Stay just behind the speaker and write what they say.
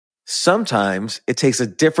Sometimes it takes a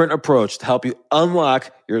different approach to help you unlock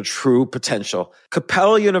your true potential.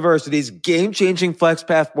 Capella University's game-changing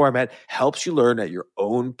FlexPath format helps you learn at your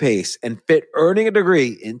own pace and fit earning a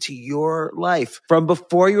degree into your life. From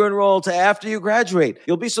before you enroll to after you graduate,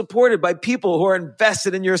 you'll be supported by people who are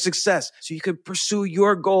invested in your success so you can pursue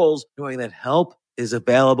your goals knowing that help is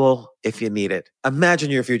available if you need it. Imagine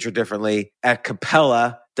your future differently at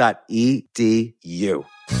capella.edu.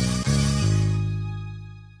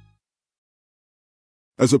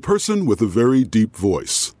 As a person with a very deep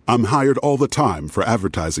voice, I'm hired all the time for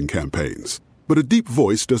advertising campaigns. But a deep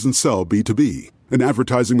voice doesn't sell B2B, and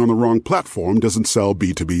advertising on the wrong platform doesn't sell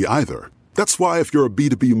B2B either. That's why if you're a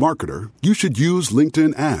B2B marketer, you should use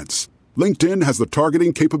LinkedIn ads. LinkedIn has the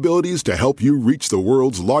targeting capabilities to help you reach the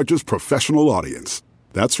world's largest professional audience.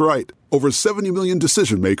 That's right, over 70 million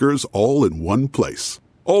decision makers all in one place.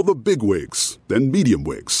 All the big wigs, then medium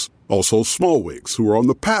wigs, also small wigs who are on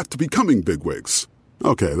the path to becoming big wigs.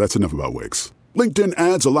 Okay, that's enough about wigs. LinkedIn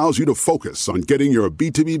ads allows you to focus on getting your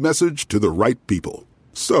B2B message to the right people.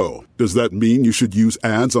 So, does that mean you should use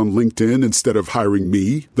ads on LinkedIn instead of hiring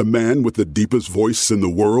me, the man with the deepest voice in the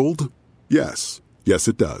world? Yes. Yes,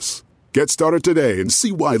 it does. Get started today and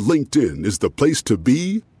see why LinkedIn is the place to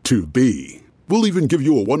be to be. We'll even give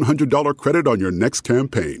you a $100 credit on your next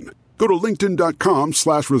campaign. Go to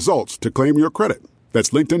linkedin.com/results to claim your credit. That's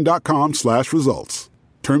linkedin.com/results.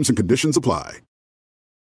 Terms and conditions apply.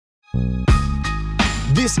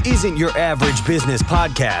 This isn't your average business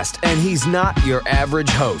podcast, and he's not your average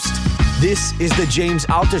host. This is the James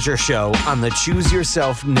Altucher Show on the Choose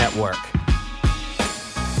Yourself Network.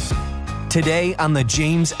 Today on the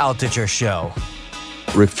James Altucher Show.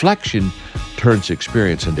 Reflection turns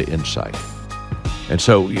experience into insight. And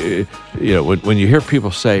so, when you hear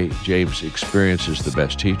people say, James, experience is the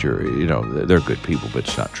best teacher, they're good people, but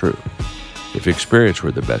it's not true. If experience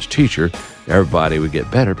were the best teacher, everybody would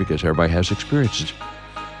get better because everybody has experiences.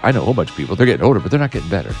 I know a whole bunch of people, they're getting older, but they're not getting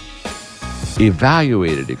better.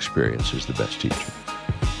 Evaluated experience is the best teacher.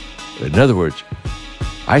 In other words,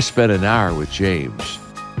 I spent an hour with James.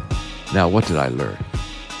 Now, what did I learn?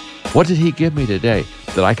 What did he give me today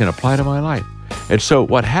that I can apply to my life? And so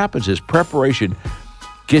what happens is preparation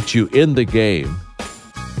gets you in the game,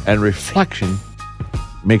 and reflection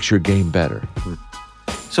makes your game better.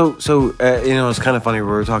 So it's kind of funny. We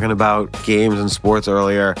were talking about games and sports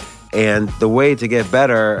earlier, and the way to get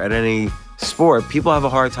better at any sport, people have a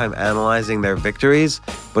hard time analyzing their victories,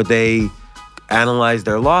 but they analyze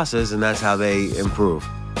their losses, and that's how they improve.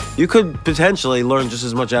 You could potentially learn just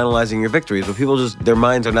as much analyzing your victories, but people their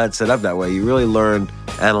minds are not set up that way. You really learn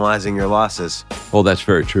analyzing your losses. Well, that's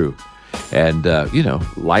very true. And,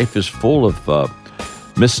 life is full of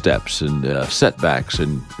missteps and setbacks.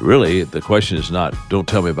 And really, the question is not, don't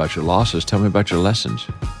tell me about your losses, tell me about your lessons.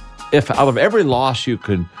 If out of every loss you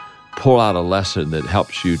can pull out a lesson that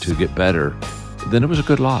helps you to get better, then it was a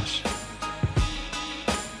good loss.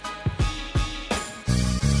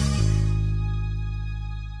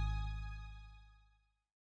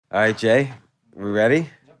 All right, Jay, we ready?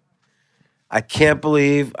 I can't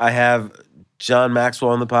believe I have John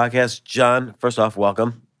Maxwell on the podcast. John, first off,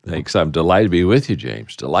 welcome. Thanks. I'm delighted to be with you,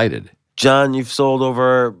 James. Delighted. John, you've sold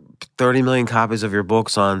over 30 million copies of your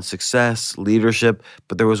books on success, leadership,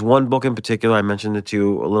 but there was one book in particular, I mentioned it to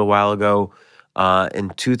you a little while ago.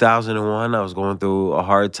 In 2001, I was going through a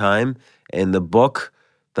hard time, and the book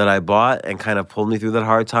that I bought and kind of pulled me through that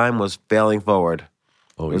hard time was Failing Forward.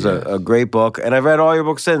 It was a great book, and I've read all your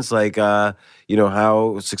books since, like, how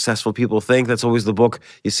successful people think. That's always the book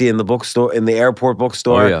you see in the bookstore, in the airport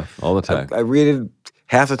bookstore. Oh, yeah, all the time. I read it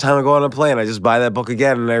half the time I go on a plane. I just buy that book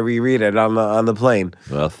again, and I reread it on the plane.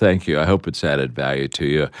 Well, thank you. I hope it's added value to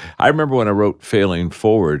you. I remember when I wrote Failing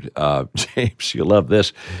Forward, James, you'll love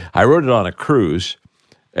this. I wrote it on a cruise,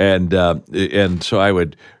 and so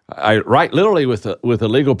I write literally with a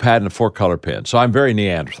legal pad and a 4-color pen. So I'm very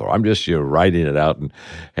Neanderthal. I'm just writing it out,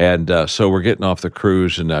 and so we're getting off the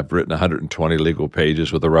cruise, and I've written 120 legal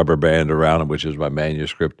pages with a rubber band around them, which is my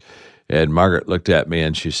manuscript. And Margaret looked at me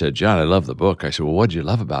and she said, "John, I love the book." I said, "Well, what did you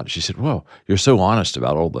love about it?" She said, "Well, you're so honest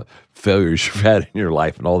about all the failures you've had in your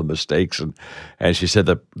life and all the mistakes." And she said,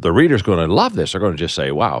 the reader's going to love this. They're going to just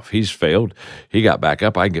say, wow, if he's failed, he got back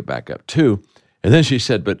up, I can get back up too. And then she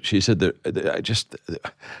said, there's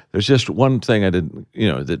just one thing I didn't,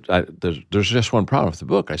 there's just one problem with the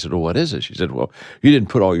book. I said, well, what is it? She said, well, you didn't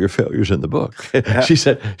put all your failures in the book. She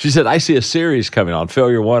said, I see a series coming on,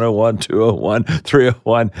 Failure 101, 201,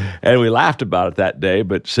 301. And we laughed about it that day.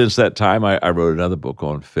 But since that time, I wrote another book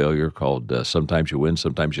on failure called Sometimes You Win,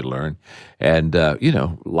 Sometimes You Learn. And,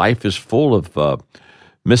 life is full of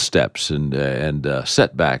missteps and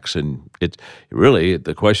setbacks. And it really,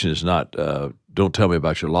 the question is not don't tell me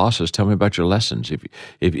about your losses, tell me about your lessons.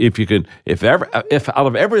 If out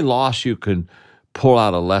of every loss you can pull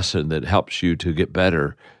out a lesson that helps you to get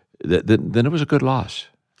better, then it was a good loss.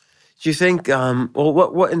 Do you think?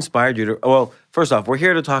 What inspired you to? Well, first off, we're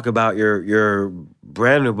here to talk about your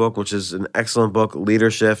brand new book, which is an excellent book,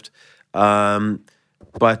 Leadership.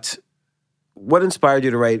 But what inspired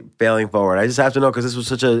you to write Failing Forward? I just have to know because this was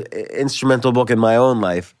such an instrumental book in my own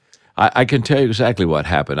life. I can tell you exactly what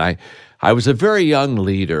happened. I was a very young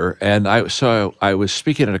leader, and I was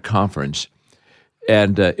speaking at a conference,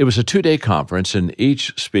 and it was a 2-day conference, and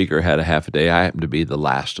each speaker had a half a day. I happened to be the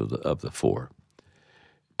last of the 4.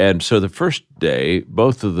 And so the first day,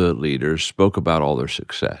 both of the leaders spoke about all their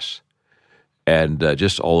success and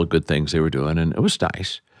just all the good things they were doing, and it was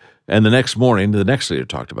nice. And the next morning, the next leader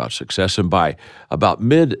talked about success, and by about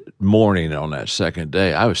mid-morning on that second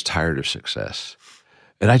day, I was tired of success.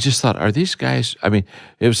 And I just thought, are these guys, I mean,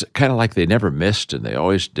 it was kind of like they never missed and they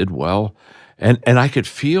always did well. And I could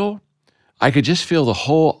just feel the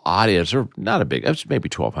whole audience, or not a big, it was maybe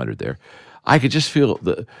 1,200 there. I could just feel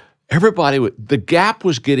the gap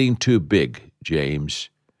was getting too big, James,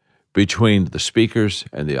 between the speakers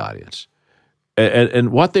and the audience.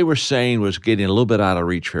 And what they were saying was getting a little bit out of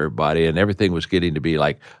reach for everybody, and everything was getting to be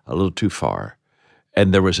like a little too far.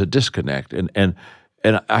 And there was a disconnect.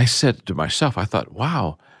 And I said to myself, I thought,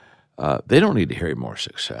 wow, they don't need to hear more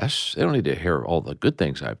success. They don't need to hear all the good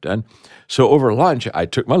things I've done. So over lunch, I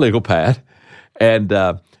took my legal pad and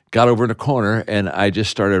got over in a corner, and I just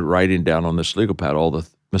started writing down on this legal pad all the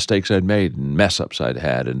mistakes I'd made and mess-ups I'd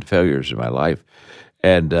had and failures in my life.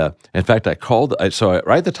 And in fact, right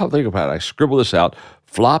at the top of the legal pad, I scribbled this out: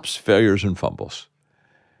 flops, failures, and fumbles.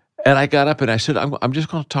 And I got up and I said, I'm just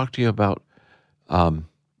going to talk to you about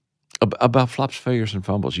flops, failures, and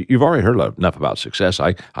fumbles. You've already heard enough about success.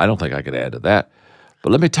 I don't think I could add to that.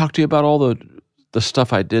 But let me talk to you about all the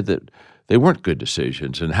stuff I did that they weren't good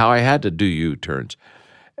decisions and how I had to do U-turns.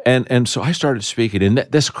 And so I started speaking, and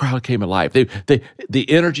this crowd came alive. The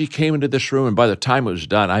energy came into this room, and by the time it was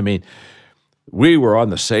done, I mean, we were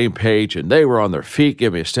on the same page, and they were on their feet,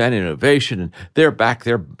 giving me a standing ovation, and they're back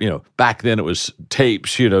there, back then it was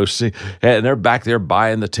tapes, and they're back there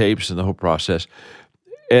buying the tapes and the whole process.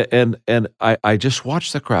 And I just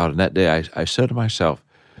watched the crowd, and that day I said to myself,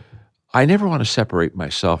 I never want to separate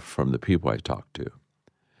myself from the people I talk to.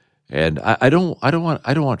 And I don't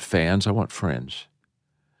want fans, I want friends.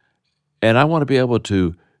 And I want to be able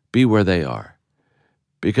to be where they are.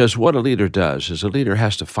 Because what a leader does is a leader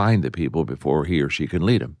has to find the people before he or she can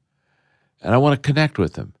lead them. And I want to connect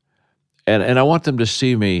with them. And I want them to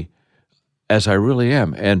see me as I really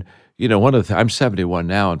am. And, I'm 71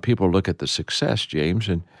 now, and people look at the success, James,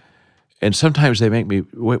 and sometimes they make me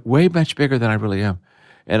way much bigger than I really am.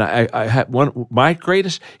 And I have my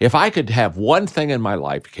greatest, if I could have one thing in my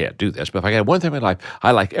life, you can't do this, but if I could have one thing in my life,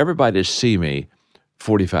 I like everybody to see me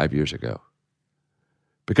 45 years ago,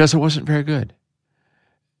 because it wasn't very good.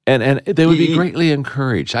 And they would be greatly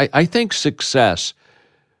encouraged. I think success,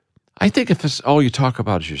 if it's all you talk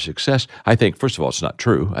about is your success, I think, first of all, it's not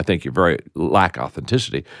true. I think you lack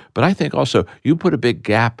authenticity. But I think also you put a big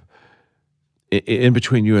gap in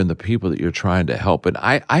between you and the people that you're trying to help. And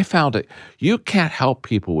I found that you can't help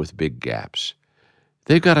people with big gaps.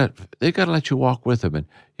 They've got to let you walk with them, and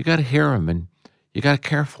you got to hear them, and you got to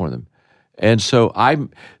care for them. And so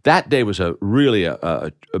that day was really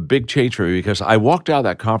a big change for me, because I walked out of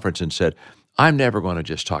that conference and said, I'm never going to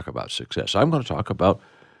just talk about success. I'm going to talk about,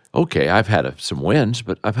 okay, I've had some wins,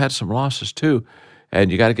 but I've had some losses too.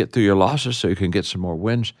 And you got to get through your losses so you can get some more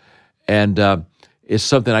wins. And it's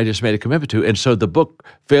something I just made a commitment to. And so the book,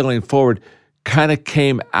 Failing Forward, kind of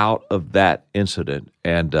came out of that incident.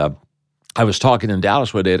 And I was talking in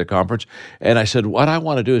Dallas one day at a conference, and I said, what I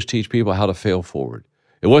want to do is teach people how to fail forward.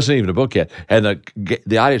 It wasn't even a book yet. And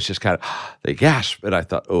the audience just kind of, they gasped. And I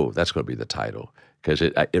thought, oh, that's going to be the title, because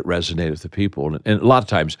it resonated with the people. And a lot of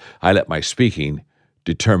times I let my speaking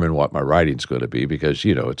determine what my writing's going to be, because,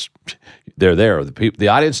 they're there. The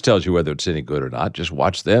audience tells you whether it's any good or not. Just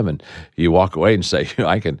watch them, and you walk away and say,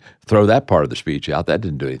 I can throw that part of the speech out. That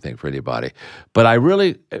didn't do anything for anybody. But I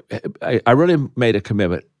really made a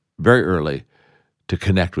commitment very early to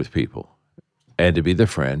connect with people and to be their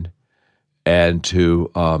friend, and to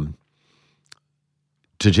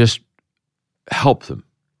just help them.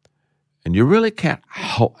 And you really can't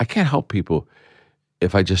help. I can't help people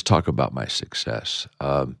if I just talk about my success.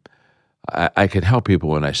 I can help people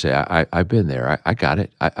when I say, I've been there. I got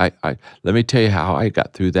it. Let me tell you how I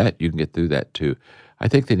got through that. You can get through that too. I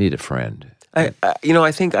think they need a friend. I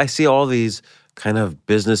think I see all these kind of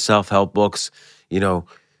business self-help books, you know,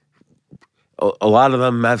 a lot of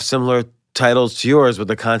them have similar titles to yours, but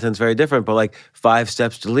the content's very different, but like 5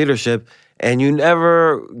 Steps to Leadership, and you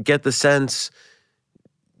never get the sense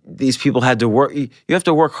these people had to work. You have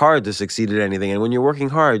to work hard to succeed at anything, and when you're working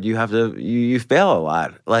hard, you have to you fail a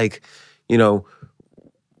lot. Like, you know,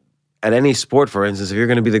 at any sport, for instance, if you're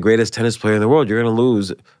going to be the greatest tennis player in the world, you're going to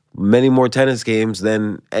lose many more tennis games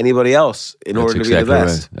than anybody else in order to be the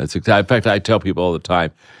best. Right. That's exactly. In fact, I tell people all the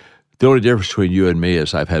time, the only difference between you and me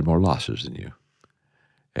is I've had more losses than you.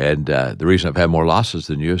 And the reason I've had more losses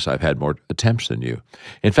than you is I've had more attempts than you.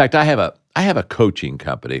 In fact, I have a coaching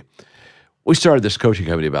company. We started this coaching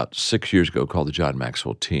company about 6 years ago called the John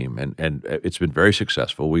Maxwell Team, and it's been very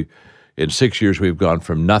successful. In 6 years, we've gone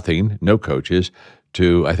from nothing, no coaches,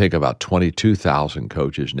 to I think about 22,000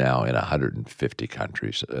 coaches now in 150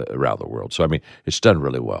 countries around the world. So I mean, it's done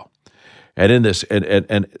really well. And in this,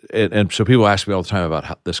 and so people ask me all the time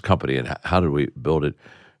about this company and how did we build it.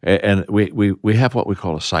 And we have what we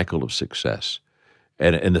call a cycle of success,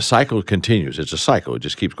 and the cycle continues. It's a cycle; it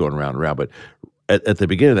just keeps going around and around. But at the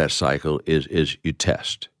beginning of that cycle is you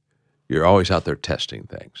test. You're always out there testing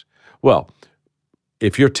things. Well,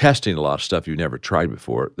 if you're testing a lot of stuff you've never tried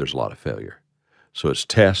before, there's a lot of failure. So it's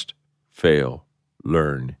test, fail,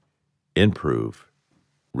 learn, improve,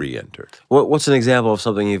 re-enter. What's an example of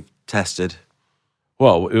something you've tested?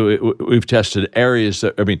 Well, we've tested areas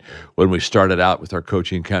that, I mean, when we started out with our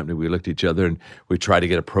coaching company, we looked at each other and we tried to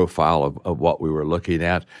get a profile of what we were looking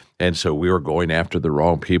at. And so we were going after the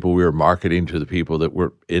wrong people. We were marketing to the people that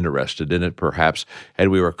were interested in it, perhaps. And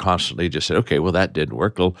we were constantly just saying, okay, well, that didn't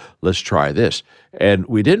work. Well, let's try this. And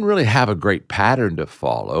we didn't really have a great pattern to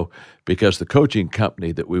follow because the coaching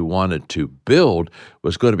company that we wanted to build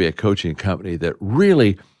was going to be a coaching company that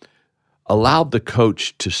really allowed the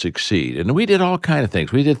coach to succeed. And we did all kinds of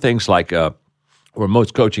things. We did things like where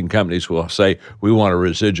most coaching companies will say, we want a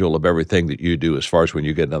residual of everything that you do as far as when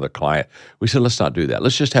you get another client. We said, let's not do that.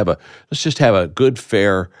 Let's just have a good,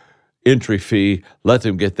 fair entry fee, let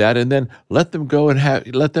them get that, and then let them go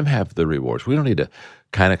and let them have the rewards. We don't need to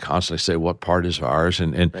kind of constantly say what part is ours.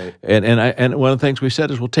 And Right. and one of the things we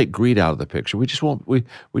said is we'll take greed out of the picture. We just won't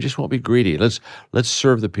be greedy. Let's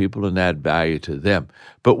serve the people and add value to them.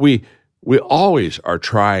 But we always are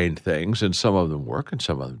trying things, and some of them work and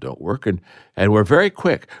some of them don't work. And we're very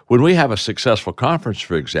quick. When we have a successful conference,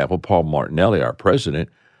 for example, Paul Martinelli, our president,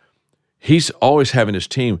 he's always having his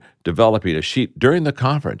team developing a sheet during the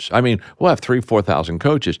conference. I mean, we'll have 4,000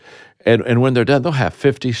 coaches, and when they're done, they'll have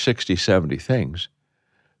 50, 60, 70 things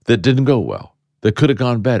that didn't go well, that could have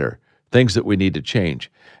gone better, things that we need to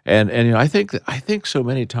change. And you know, I think so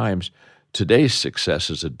many times today's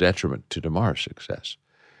success is a detriment to tomorrow's success.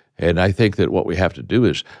 And I think that what we have to do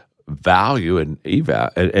is value and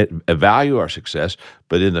value our success,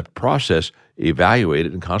 but in the process, evaluate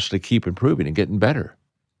it and constantly keep improving and getting better.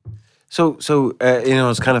 So you know,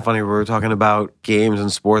 it's kind of funny. We were talking about games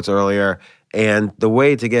and sports earlier, and the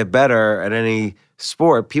way to get better at any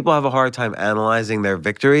sport, people have a hard time analyzing their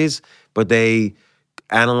victories, but they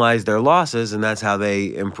analyze their losses, and that's how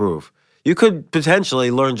they improve. You could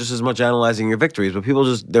potentially learn just as much analyzing your victories, but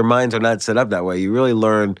people their minds are not set up that way. You really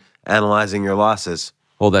learn analyzing your losses.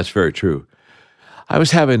 Well, that's very true. I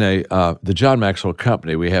was having the John Maxwell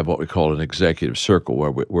Company, we have what we call an executive circle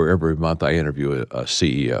where every month I interview a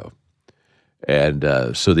CEO.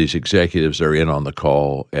 And so these executives are in on the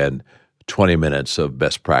call and 20 minutes of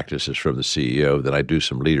best practices from the CEO. Then I do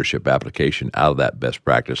some leadership application out of that best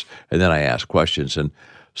practice, and then I ask questions. And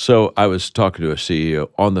so I was talking to a CEO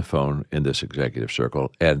on the phone in this executive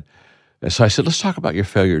circle, and so I said, let's talk about your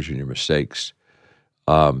failures and your mistakes.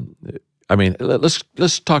 I mean,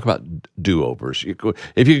 let's talk about do-overs.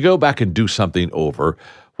 If you could go back and do something over,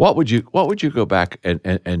 what would you go back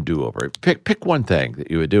and do over? Pick one thing that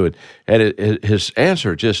you would do. And his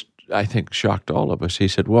answer just, I think, shocked all of us. He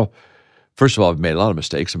said, well, first of all, I've made a lot of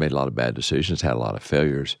mistakes. I made a lot of bad decisions, had a lot of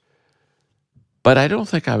failures. But I don't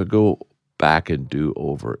think I would go back and do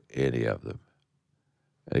over any of them.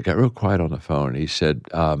 And it got real quiet on the phone. And he said,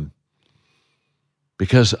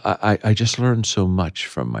 because I just learned so much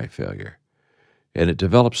from my failure. And it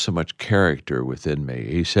developed so much character within me.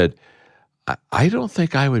 He said, I don't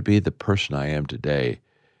think I would be the person I am today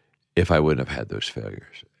if I wouldn't have had those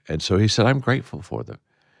failures. And so he said, I'm grateful for them.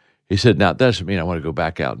 He said, now, it doesn't mean I want to go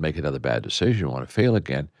back out and make another bad decision, I want to fail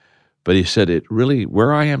again. But he said, it really,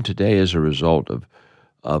 where I am today is a result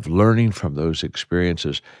of learning from those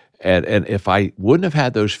experiences. And if I wouldn't have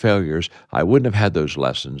had those failures, I wouldn't have had those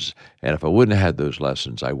lessons. And if I wouldn't have had those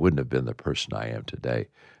lessons, I wouldn't have been the person I am today.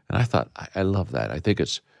 And I thought, I love that. I think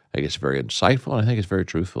it's very insightful, and I think it's very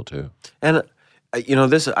truthful too. And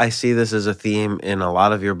This I see this as a theme in a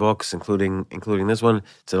lot of your books, including this one.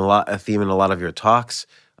 It's a theme in a lot of your talks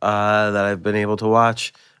that I've been able to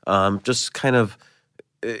watch. Just kind of,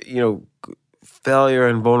 failure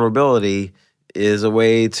and vulnerability is a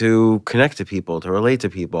way to connect to people, to relate to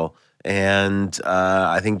people, and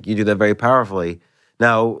I think you do that very powerfully.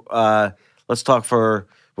 Now, let's talk for.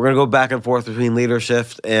 We're going to go back and forth between leadership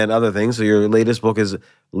and other things. So your latest book is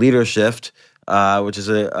Leadership, which is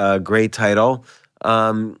a great title.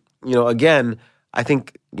 Again, I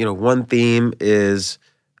think one theme that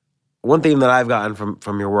I've gotten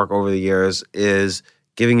from your work over the years is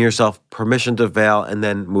giving yourself permission to fail and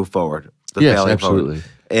then move forward. Yes, failing absolutely. forward.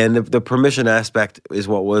 And the permission aspect is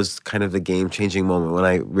what was kind of the game-changing moment when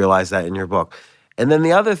I realized that in your book. And then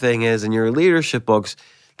the other thing is, in your leadership books,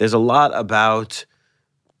 there's a lot about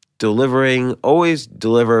always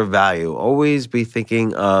deliver value, always be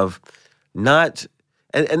thinking of not,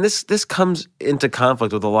 and this comes into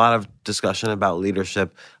conflict with a lot of discussion about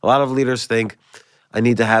leadership. A lot of leaders think, I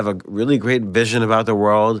need to have a really great vision about the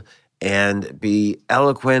world and be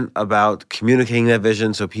eloquent about communicating that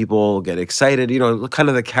vision so people get excited, kind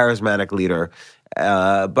of the charismatic leader.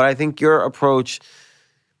 But I think your approach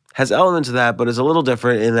has elements of that, but is a little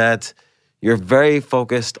different in that you're very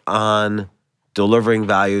focused on delivering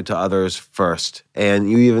value to others first. And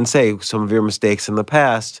you even say some of your mistakes in the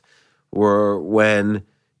past were when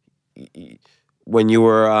you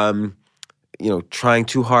were trying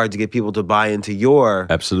too hard to get people to buy into your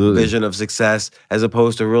Absolutely. vision of success, as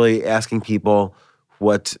opposed to really asking people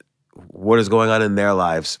what is going on in their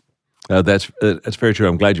lives. That's very true.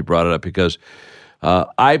 I'm glad you brought it up because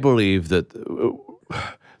I believe that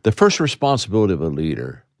the first responsibility of a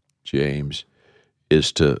leader, James,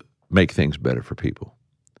 is to make things better for people.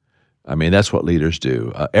 I mean, that's what leaders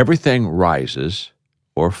do. Everything rises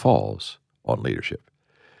or falls on leadership.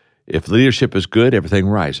 If leadership is good, everything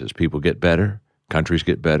rises. People get better, countries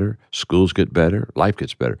get better, schools get better, life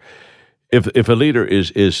gets better. If a leader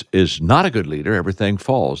is not a good leader, everything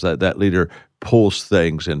falls. That leader pulls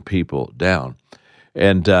things and people down.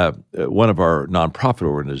 And one of our nonprofit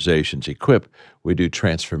organizations, Equip, we do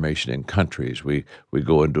transformation in countries. We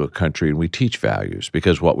go into a country and we teach values,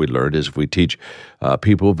 because what we learned is if we teach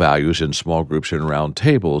people values in small groups and round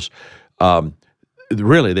tables,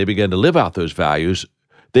 really they begin to live out those values.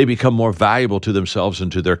 They become more valuable to themselves and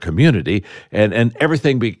to their community, and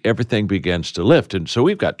everything begins to lift. And so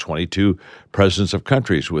we've got 22 presidents of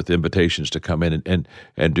countries with invitations to come in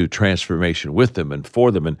and do transformation with them and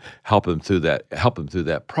for them and help them through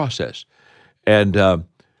that process. And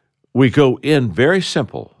we go in very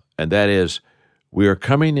simple, and that is, we are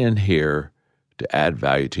coming in here to add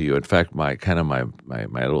value to you. In fact, my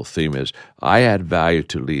little theme is, I add value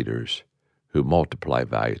to leaders who multiply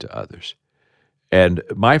value to others. And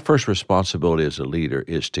my first responsibility as a leader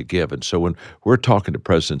is to give. And so when we're talking to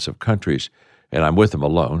presidents of countries, and I'm with them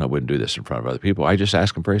alone, I wouldn't do this in front of other people, I just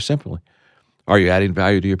ask them very simply, are you adding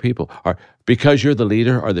value to your people? Because you're the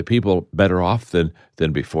leader, are the people better off than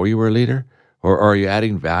before you were a leader? Or are you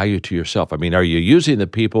adding value to yourself? I mean, are you using the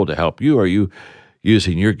people to help you? Are you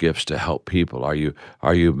using your gifts to help people? Are you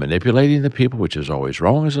manipulating the people, which is always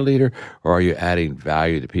wrong as a leader, or are you adding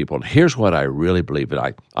value to people? And here's what I really believe,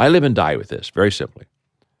 and I live and die with this, very simply.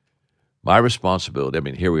 My responsibility, I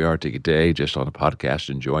mean, here we are today just on a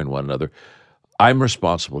podcast enjoying one another. I'm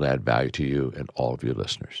responsible to add value to you and all of your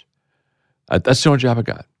listeners. That's the only job I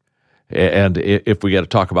got. And if we got to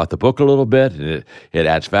talk about the book a little bit, and it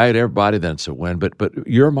adds value to everybody, then it's a win. But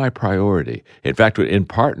you're my priority. In fact, in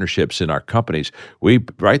partnerships in our companies, we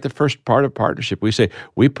write the first part of partnership. We say,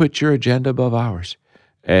 we put your agenda above ours.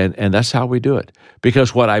 And that's how we do it.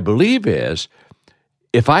 Because what I believe is,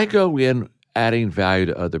 if I go in adding value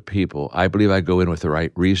to other people, I believe I go in with the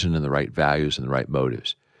right reason and the right values and the right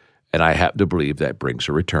motives. And I happen to believe that brings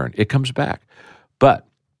a return. It comes back. But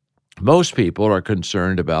most people are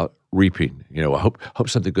concerned about reaping. I hope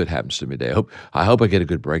something good happens to me today. I hope I get a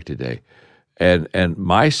good break today. And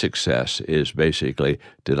my success is basically,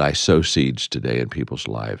 did I sow seeds today in people's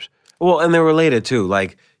lives? Well, and they're related too.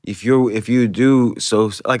 Like if you do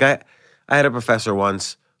so, like I had a professor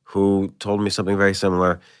once who told me something very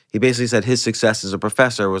similar. He basically said his success as a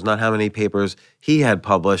professor was not how many papers he had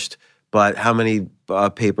published, but how many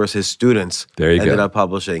papers his students ended up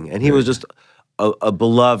publishing. And he was just a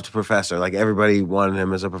beloved professor. Like everybody wanted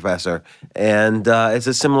him as a professor. And it's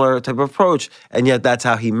a similar type of approach. And yet that's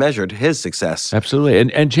how he measured his success.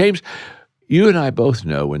 Absolutely. And James, you and I both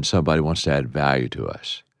know when somebody wants to add value to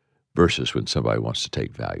us versus when somebody wants to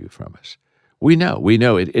take value from us. We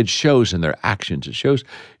know it shows in their actions. It shows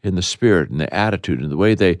in the spirit and the attitude and the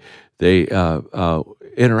way they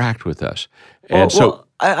interact with us. Well, And so,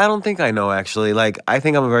 I don't think I know, actually. Like, I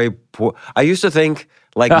think I'm a very poor. I used to think,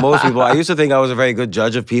 like most people, I used to think I was a very good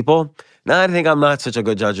judge of people. Now I think I'm not such a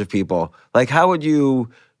good judge of people. Like, how would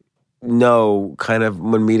you know, kind of,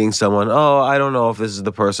 when meeting someone, oh, I don't know if this is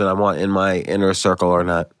the person I want in my inner circle or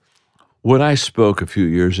not? when I spoke a few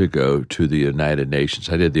years ago to the United Nations,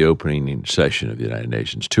 I did the opening session of the United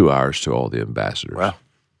Nations, 2 hours to all the ambassadors. Wow.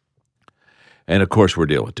 And of course, we're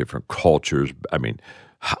dealing with different cultures. I mean,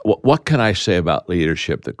 what can I say about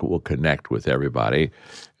leadership that will connect with everybody?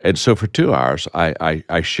 And so for 2 hours,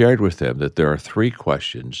 I shared with them that there are 3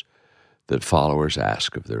 questions that followers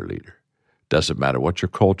ask of their leader. Doesn't matter what your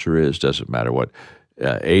culture is, doesn't matter what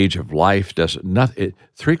age of life,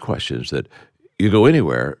 3 questions that you go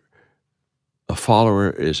anywhere, a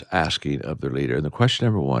follower is asking of their leader. And the question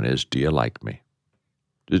number 1 is, do you like me?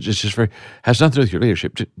 It's just has nothing to do with your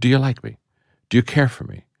leadership. Do you like me? Do you care for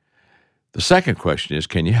me? The second question is,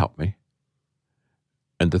 can you help me?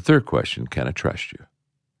 And the third question, can I trust you?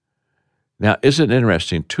 Now, isn't it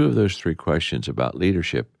interesting? 2 of those 3 questions about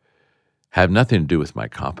leadership have nothing to do with my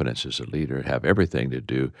competence as a leader, have everything to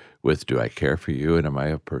do with, do I care for you, and am I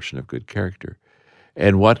a person of good character?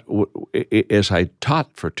 And as I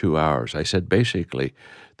taught for 2 hours, I said, basically,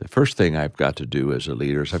 the first thing I've got to do as a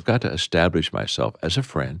leader is I've got to establish myself as a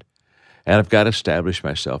friend, and I've got to establish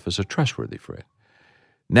myself as a trustworthy friend.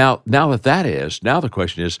 Now the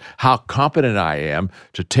question is how competent I am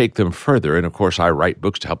to take them further. And of course, I write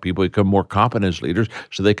books to help people become more competent as leaders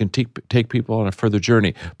so they can take people on a further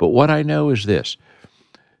journey. But what I know is this: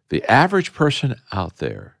 the average person out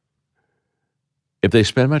there, if they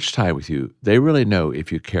spend much time with you, they really know if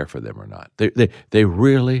you care for them or not. They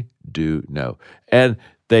really do know. And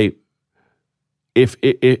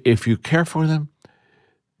if you care for them,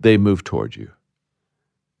 they move towards you.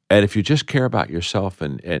 And if you just care about yourself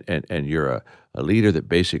and you're a leader that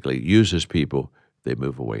basically uses people, they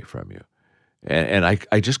move away from you. And I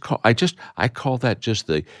call that just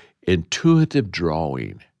the intuitive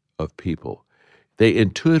drawing of people. They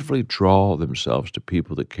intuitively draw themselves to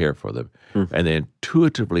people that care for them, and they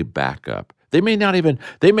intuitively back up. They may not even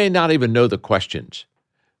know the questions,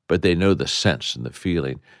 but they know the sense and the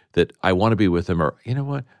feeling that I want to be with them, or you know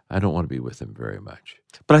what, I don't want to be with them very much.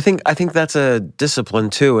 But I think that's a discipline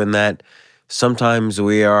too, in that sometimes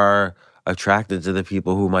we are attracted to the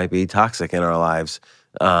people who might be toxic in our lives.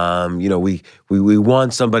 We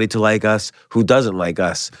want somebody to like us who doesn't like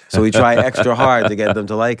us, so we try extra hard to get them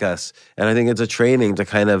to like us. And I think it's a training to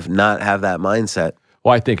kind of not have that mindset.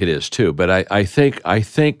 Well, I think it is too, but I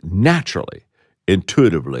think naturally,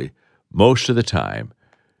 intuitively, most of the time,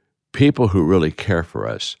 people who really care for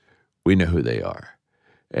us, we know who they are.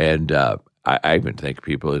 And I even think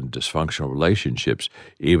people in dysfunctional relationships,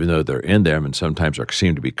 even though they're in them and sometimes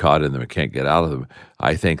seem to be caught in them and can't get out of them,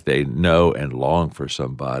 I think they know and long for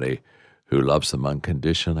somebody who loves them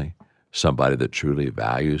unconditionally, somebody that truly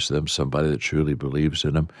values them, somebody that truly believes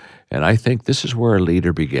in them. And I think this is where a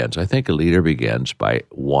leader begins. I think a leader begins by,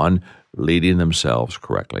 1, leading themselves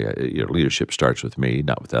correctly. Leadership starts with me,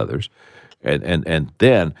 not with others. And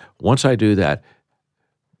then, once I do that,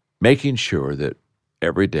 making sure that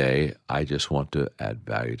every day I just want to add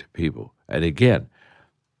value to people. And again,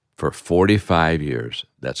 for 45 years,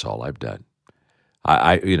 that's all I've done.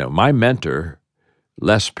 My mentor,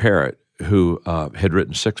 Les Parrott, who had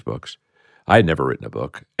written 6 books, I had never written a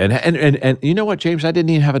book. And you know what, James? I didn't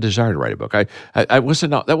even have a desire to write a book. That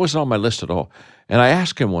wasn't on my list at all. And I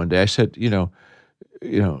asked him one day, I said,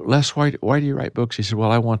 Les, why do you write books? He said,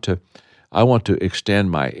 well, I want to extend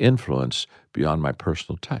my influence beyond my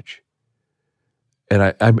personal touch.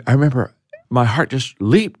 And I remember my heart just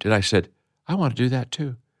leaped, and I said, I want to do that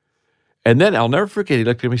too. And then I'll never forget, he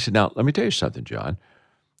looked at me and said, now, let me tell you something, John.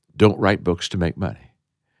 Don't write books to make money.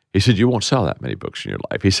 He said, you won't sell that many books in your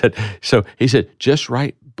life. He said, just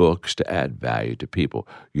write books to add value to people.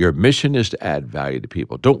 Your mission is to add value to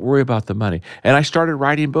people. Don't worry about the money. And I started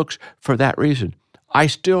writing books for that reason. I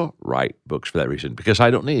still write books for that reason because I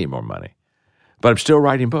don't need any more money. But I'm still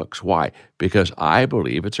writing books. Why? Because I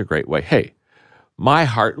believe it's a great way. Hey, my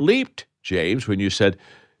heart leaped, James, when you said,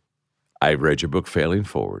 I read your book, Failing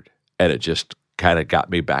Forward, and it just kind of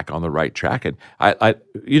got me back on the right track. And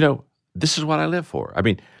this is what I live for. I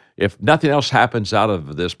mean, if nothing else happens out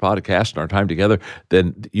of this podcast and our time together,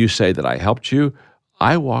 then you say that I helped you.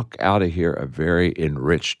 I walk out of here a very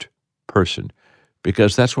enriched person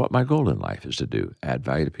because that's what my goal in life is to do, add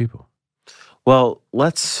value to people. Well,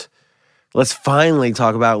 let's finally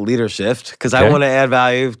talk about leadership, because Okay. I want to add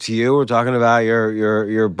value to you. We're talking about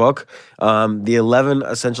your book, the 11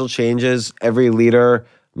 essential changes every leader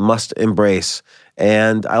must embrace.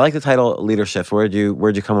 And I like the title Leadership. Where'd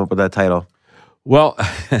you come up with that title? Well,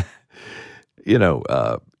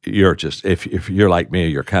 you're just if you're like me,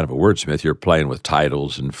 you're kind of a wordsmith. You're playing with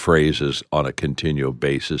titles and phrases on a continual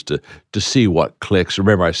basis to see what clicks.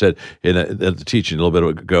 Remember, I said in the teaching a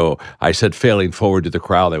little bit ago, I said failing forward to the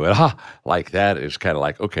crowd. They went, like that. It's kind of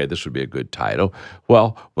like, okay, this would be a good title.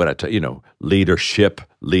 Well, when I tell leadership,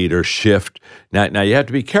 leader shift. Now you have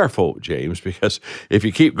to be careful, James, because if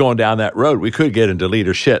you keep going down that road, we could get into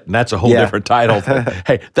leadership, and that's a whole different title.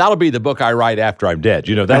 Hey, that'll be the book I write after I'm dead.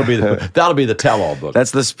 That'll be the tell-all book.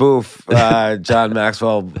 That's the spoof John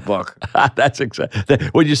Maxwell book. That's exactly.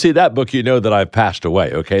 When you see that book, you know that I've passed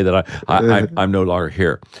away. Okay, that I'm no longer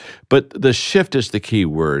here. But the shift is the key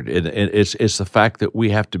word, and it's the fact that we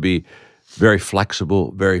have to be very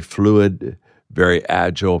flexible, very fluid, very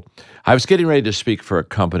agile. I was getting ready to speak for a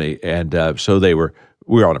company, and so we were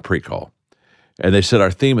on a pre-call. And they said, our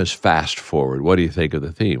theme is fast forward. What do you think of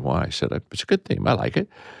the theme? Well, I said, it's a good theme. I like it.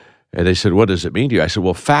 And they said, what does it mean to you? I said,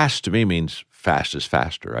 well, fast to me means fast is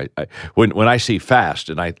faster. When I see fast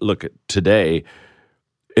and I look at today,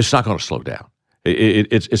 it's not going to slow down.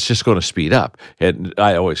 It's just going to speed up. And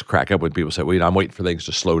I always crack up when people say, well, I'm waiting for things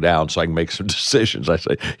to slow down so I can make some decisions. I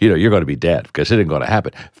say, you're going to be dead because it ain't going to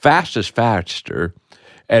happen. Fast is faster,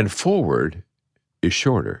 and forward is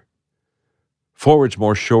shorter. Forward's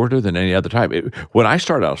more shorter than any other time. When I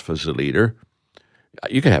started off as a leader,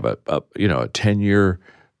 you could have a 10-year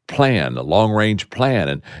plan, a long-range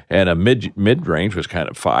plan, and a mid-range was kind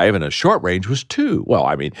of 5, and a short range was 2. Well,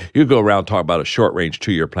 I mean, you go around and talk about a short-range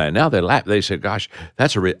 2-year plan. Now they say, gosh,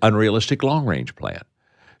 that's an unrealistic long-range plan.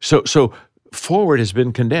 So forward has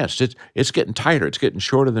been condensed. It's getting tighter. It's getting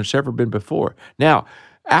shorter than it's ever been before. Now,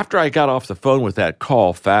 after I got off the phone with that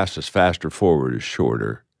call, fast is faster, forward is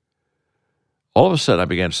shorter, all of a sudden I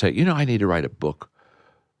began to say, I need to write a book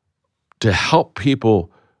to help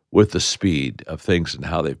people with the speed of things and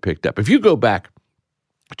how they've picked up. If you go back,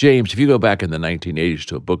 James, in the 1980s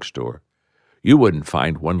to a bookstore, you wouldn't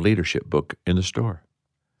find one leadership book in the store.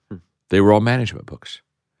 They were all management books.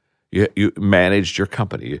 You managed your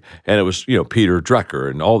company, and it was, Peter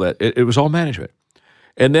Drucker and all that. It was all management.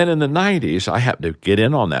 And then in the 90s, I happened to get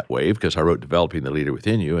in on that wave because I wrote Developing the Leader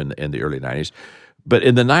Within You in the early 90s. But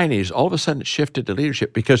in the 90s, all of a sudden it shifted to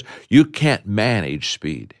leadership because you can't manage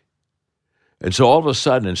speed. And so all of a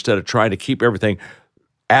sudden, instead of trying to keep everything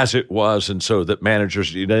as it was, and so that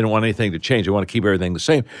managers, they didn't want anything to change, they want to keep everything the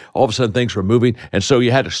same, all of a sudden things were moving, and so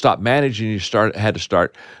you had to stop managing, you had to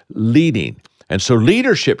start leading. And so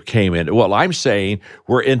leadership came in. Well, I'm saying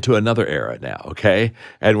we're into another era now, okay?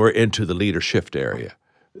 And we're into the leadership area.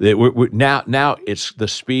 Now it's the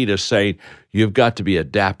speed of saying you've got to be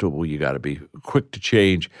adaptable, you got to be quick to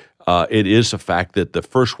change. It is a fact that the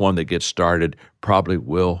first one that gets started probably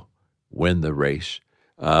will win the race.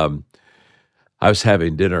 I was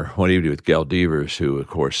having dinner one evening with Gail Devers, who, of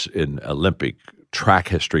course, in Olympic track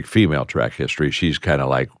history, female track history, she's kind of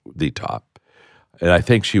like the top. And I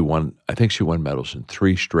think she won medals in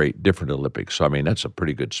 3 straight different Olympics. So, I mean, that's a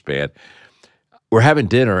pretty good span. We're having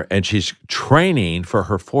dinner, and she's training for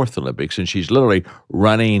her 4th Olympics, and she's literally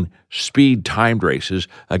running speed timed races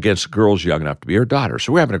against girls young enough to be her daughter.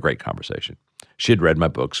 So we're having a great conversation. She had read my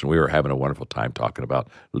books, and we were having a wonderful time talking about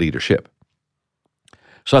leadership.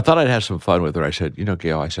 So I thought I'd have some fun with her. I said,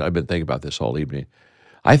 Gail, I've been thinking about this all evening.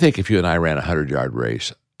 I think if you and I ran a 100-yard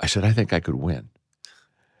race, I said, I think I could win.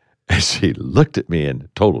 And she looked at me in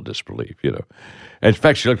total disbelief, And in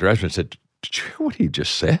fact, she looked at her husband and said, did you hear what he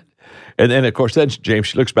just said? And then, of course, James,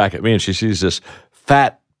 she looks back at me and she sees this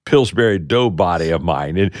fat Pillsbury Dough body of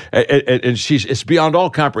mine. And it's beyond all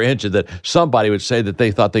comprehension that somebody would say that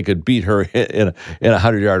they thought they could beat her in a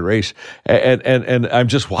 100-yard race. And I'm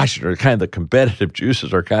just watching her, kind of the competitive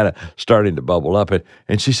juices are kind of starting to bubble up.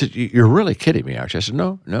 And she said, you're really kidding me, aren't you? I said,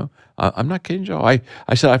 no, I'm not kidding, Joe. I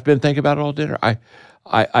said, I've been thinking about it all dinner. I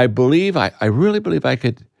really believe I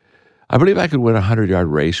could win a 100-yard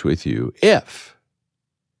race with you if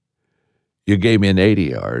you gave me an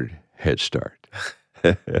 80-yard head start.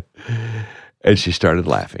 And she started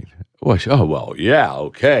laughing. Well, yeah,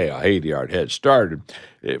 okay, a 80-yard head start.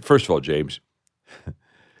 First of all, James,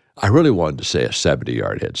 I really wanted to say a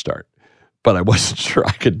 70-yard head start, but I wasn't sure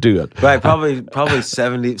I could do it. Right, probably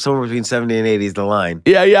 70, somewhere between 70 and 80 is the line.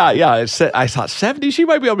 Yeah. I thought 70, she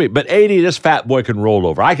might be able to beat, but 80, this fat boy can roll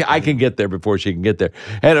over. I can get there before she can get there.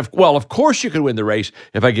 And of course you can win the race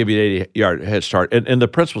if I give you an 80-yard head start. And the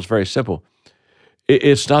principle is very simple.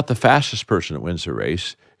 It's not the fastest person that wins the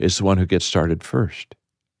race. It's the one who gets started first.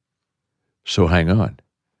 So hang on.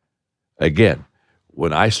 Again,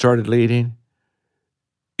 when I started leading,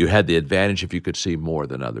 You had the advantage if you could see more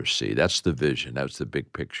than others see. That's the vision. That's the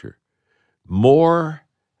big picture. More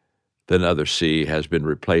than others see has been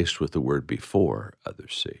replaced with the word before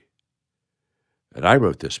others see. And I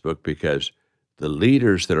wrote this book because the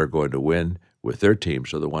leaders that are going to win with their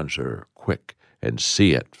teams are the ones that are quick and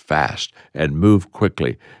see it fast and move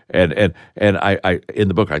quickly. And I in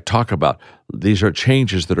the book I talk about these are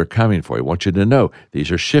changes that are coming for you. I want you to know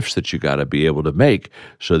these are shifts that you got to be able to make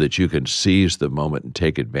so that you can seize the moment and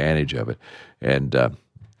take advantage of it. And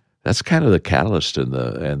that's kind of the catalyst and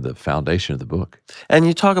the foundation of the book. And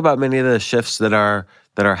you talk about many of the shifts that are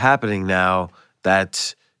happening now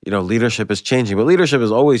that, leadership is changing. But leadership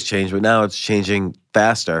has always changed, but now it's changing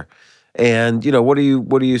faster. And, what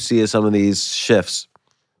do you see as some of these shifts?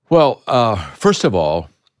 Well, first of all,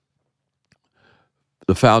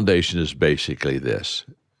 the foundation is basically this.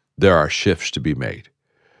 There are shifts to be made.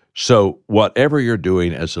 So whatever you're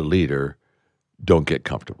doing as a leader, don't get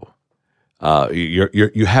comfortable.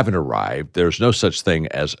 You haven't arrived. There's no such thing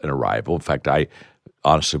as an arrival. In fact, I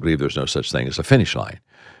honestly believe there's no such thing as a finish line.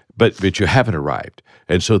 But you haven't arrived.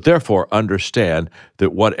 And so therefore, understand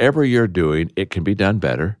that whatever you're doing, it can be done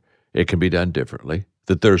better. It can be done differently,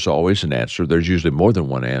 that there's always an answer. There's usually more than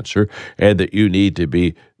one answer, and that you need to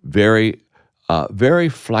be very, very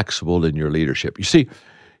flexible in your leadership. You see,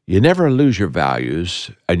 you never lose your values,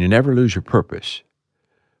 and you never lose your purpose,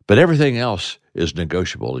 but everything else is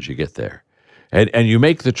negotiable as you get there. And you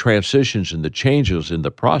make the transitions and the changes in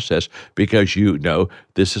the process because you know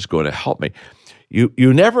this is going to help me.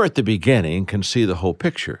 You never at the beginning can see the whole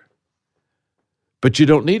picture. But you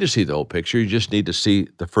don't need to see the whole picture. You just need to see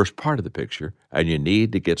the first part of the picture, and you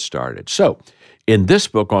need to get started. So in this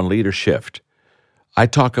book on Leader Shift, I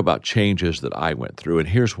talk about changes that I went through, and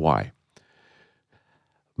here's why.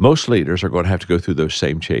 Most leaders are going to have to go through those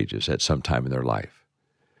same changes at some time in their life.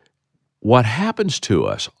 What happens to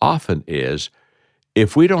us often is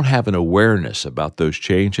if we don't have an awareness about those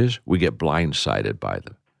changes, we get blindsided by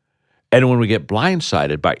them. And when we get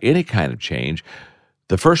blindsided by any kind of change,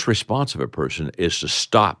 the first response of a person is to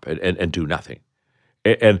stop and do nothing.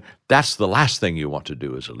 And that's the last thing you want to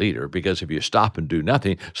do as a leader, because if you stop and do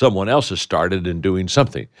nothing, someone else has started and doing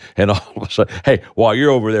something. And all of a sudden, hey, while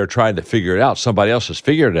you're over there trying to figure it out, somebody else has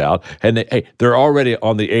figured it out, and they're already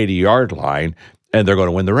on the 80-yard line, and they're going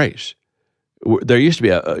to win the race. There used to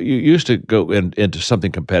be you used to go into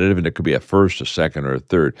something competitive, and it could be a first, a second, or a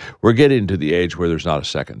third. We're getting to the age where there's not a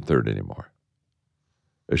second and third anymore.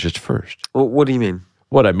 It's just first. Well, what do you mean?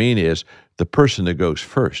 What I mean is the person that goes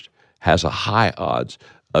first has a high odds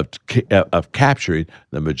of capturing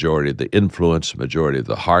the majority of the influence, the majority of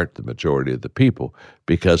the heart, the majority of the people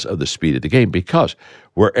because of the speed of the game. Because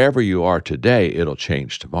wherever you are today, it'll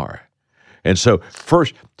change tomorrow. And so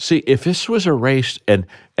first, see, if this was a race and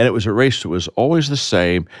it was a race that was always the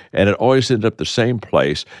same and it always ended up the same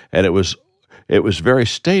place and it was very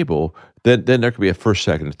stable, then there could be a first,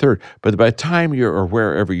 second, and third. But by the time you're or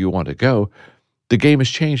wherever you want to go, the game has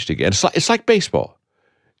changed again. It's like baseball.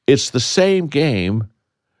 It's the same game,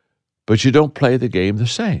 but you don't play the game the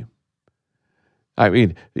same. I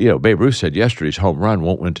mean, Babe Ruth said yesterday's home run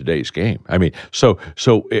won't win today's game. I mean, so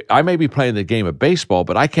I may be playing the game of baseball,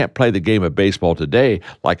 but I can't play the game of baseball today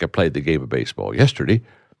like I played the game of baseball yesterday.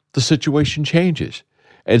 The situation changes.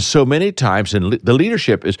 And so many times, and the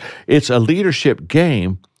leadership it's a leadership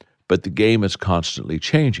game, but the game is constantly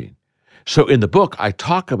changing. So in the book, I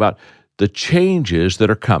talk about the changes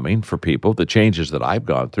that are coming for people, the changes that I've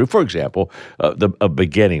gone through. For example, a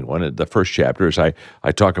beginning one, the first chapter is I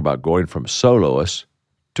talk about going from soloist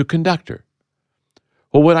to conductor.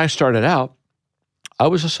 Well, when I started out, I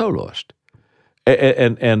was a soloist.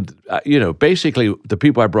 And basically the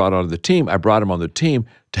people I brought onto the team, I brought them on the team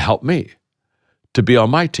to help me, to be on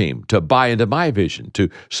my team, to buy into my vision, to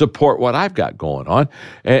support what I've got going on,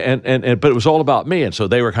 but it was all about me, and so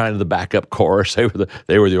they were kind of the backup chorus, they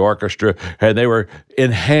were the orchestra, and they were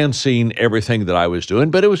enhancing everything that I was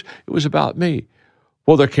doing, but it was about me.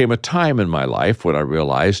 Well, there came a time in my life when I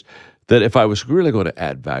realized that if I was really going to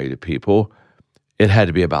add value to people, it had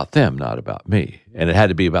to be about them, not about me, and it had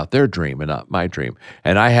to be about their dream and not my dream,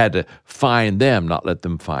 and I had to find them, not let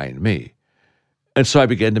them find me. And so I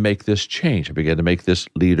began to make this change. I began to make this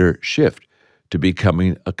leader shift to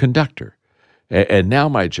becoming a conductor. And now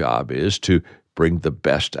my job is to bring the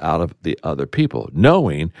best out of the other people,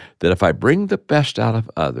 knowing that if I bring the best out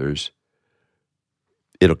of others,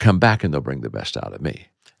 it'll come back and they'll bring the best out of me.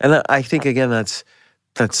 And I think, again, that's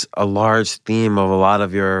a large theme of a lot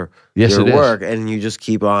of your work, and you just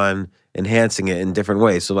keep on enhancing it in different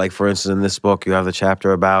ways. So, like, for instance, in this book, you have the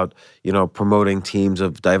chapter about, promoting teams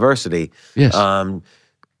of diversity. Yes.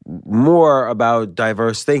 more about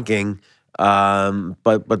diverse thinking.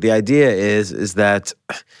 But the idea is that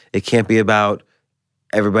it can't be about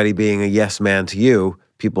everybody being a yes man to you.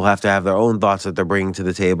 People have to have their own thoughts that they're bringing to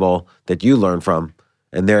the table that you learn from,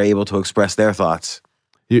 and they're able to express their thoughts.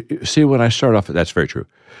 You see, when I start off, that's very true.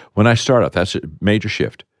 When I start off, that's a major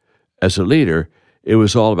shift. As a leader, it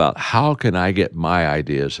was all about how can I get my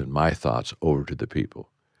ideas and my thoughts over to the people.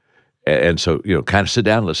 And so, kind of sit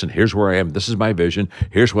down and listen. Here's where I am. This is my vision.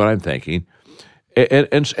 Here's what I'm thinking.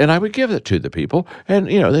 And I would give it to the people. And,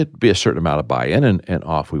 there'd be a certain amount of buy-in, and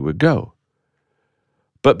off we would go.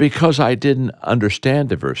 But because I didn't understand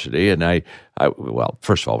diversity, and well,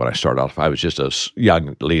 first of all, when I started off, I was just a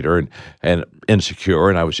young leader and insecure,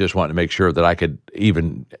 and I was just wanting to make sure that I could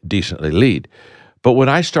even decently lead. But when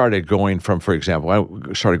I started going from, for example,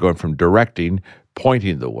 I started going from directing,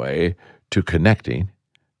 pointing the way, to connecting,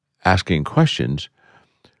 asking questions.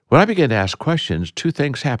 When I began to ask questions, two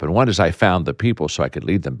things happened. One is I found the people so I could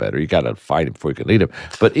lead them better. You got to find them before you can lead them.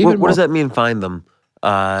 But even what does that mean, find them?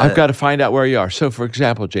 I've got to find out where you are. So, for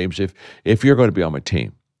example, James, if you're going to be on my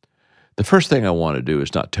team, the first thing I want to do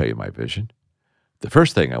is not tell you my vision. The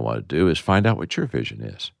first thing I want to do is find out what your vision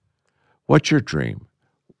is. What's your dream?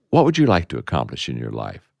 What would you like to accomplish in your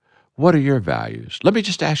life? What are your values? Let me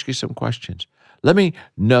just ask you some questions. Let me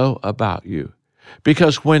know about you.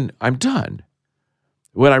 Because when I'm done,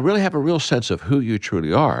 when I really have a real sense of who you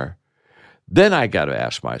truly are, then I got to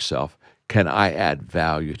ask myself, can I add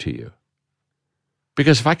value to you?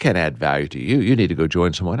 Because if I can't add value to you, you need to go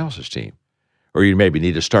join someone else's team. Or you maybe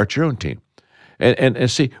need to start your own team. And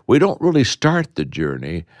see, we don't really start the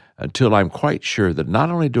journey until I'm quite sure that not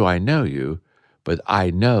only do I know you, but I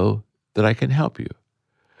know that I can help you.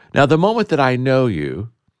 Now, the moment that I know you,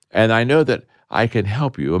 and I know that I can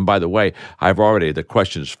help you, and by the way, the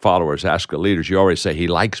questions followers ask leaders, you already say he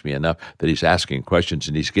likes me enough that he's asking questions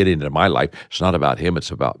and he's getting into my life. It's not about him, it's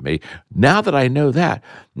about me. Now that I know that,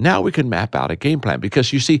 now we can map out a game plan.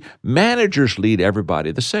 Because you see, managers lead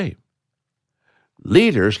everybody the same.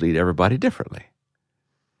 Leaders lead everybody differently.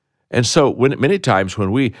 And so many times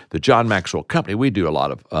when the John Maxwell Company, we do a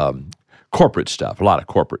lot of corporate stuff, a lot of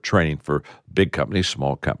corporate training for big companies,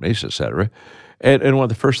 small companies, et cetera. And one of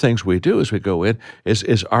the first things we do as we go in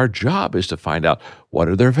is our job is to find out what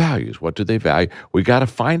are their values, what do they value. We got to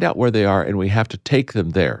find out where they are, and we have to take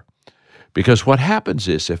them there. Because what happens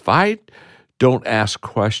is if I don't ask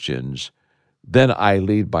questions, then I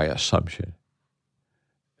lead by assumption.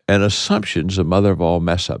 And assumption's the mother of all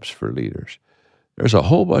mess-ups for leaders. There's a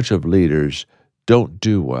whole bunch of leaders don't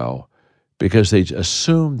do well because they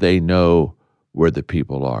assume they know where the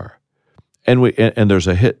people are. And there's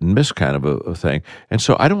a hit and miss kind of a thing. And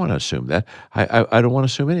so I don't want to assume that. I don't want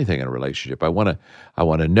to assume anything in a relationship. I want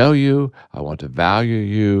to know you, I want to value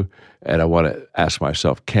you, and I want to ask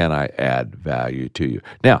myself, can I add value to you?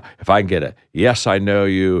 Now, if I can get a yes, I know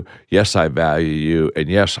you, yes, I value you, and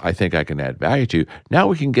yes, I think I can add value to you, now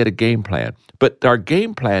we can get a game plan. But our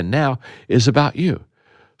game plan now is about you.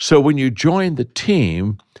 So when you join the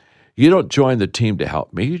team, you don't join the team to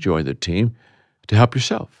help me, you join the team to help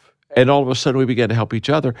yourself. And all of a sudden we begin to help each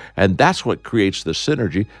other, and that's what creates the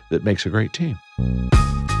synergy that makes a great team.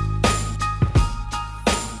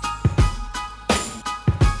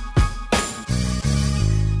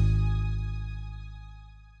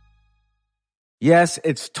 Yes,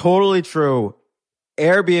 it's totally true.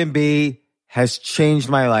 Airbnb has changed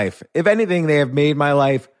my life. If anything, they have made my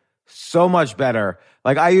life so much better.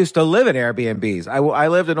 Like, I used to live in Airbnbs. I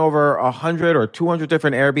lived in over 100 or 200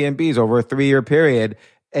 different Airbnbs over a 3-year period,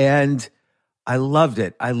 and I loved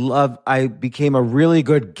it. I became a really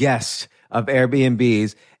good guest of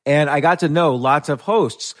Airbnbs, and I got to know lots of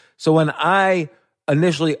hosts. So when I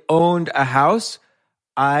initially owned a house,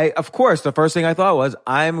 of course, the first thing I thought was,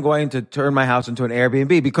 I'm going to turn my house into an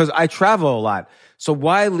Airbnb because I travel a lot. So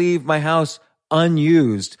why leave my house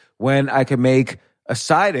unused when I can make a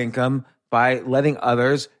side income by letting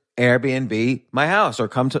others Airbnb my house or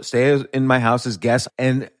come to stay in my house as guests?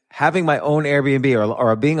 And having my own Airbnb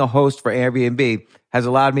or being a host for Airbnb has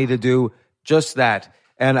allowed me to do just that.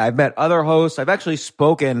 And I've met other hosts. I've actually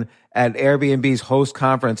spoken at Airbnb's host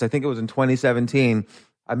conference. I think it was in 2017.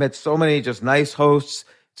 I met so many just nice hosts.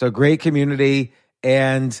 It's a great community.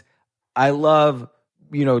 And I love,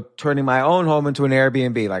 turning my own home into an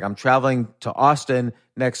Airbnb. Like, I'm traveling to Austin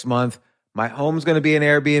next month. My home's going to be an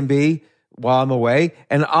Airbnb while I'm away,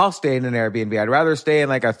 and I'll stay in an Airbnb. I'd rather stay in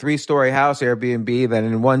like a 3-story house Airbnb than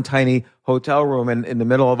in one tiny hotel room in the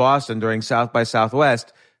middle of Austin during South by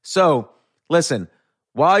Southwest. So listen,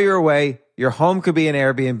 while you're away, your home could be an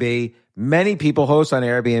Airbnb. Many people host on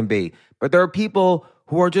Airbnb, but there are people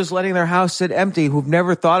who are just letting their house sit empty, who've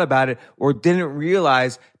never thought about it or didn't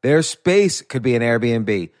realize their space could be an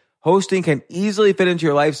Airbnb. Hosting can easily fit into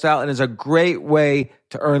your lifestyle and is a great way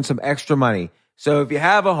to earn some extra money. So if you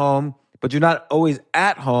have a home, but you're not always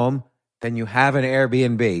at home, then you have an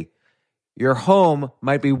Airbnb. Your home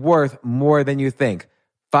might be worth more than you think.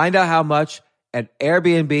 Find out how much at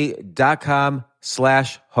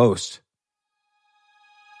airbnb.com/host.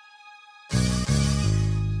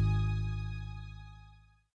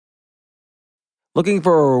 Looking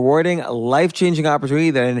for a rewarding, life-changing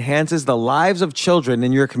opportunity that enhances the lives of children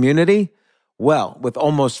in your community? Well, with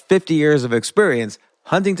almost 50 years of experience,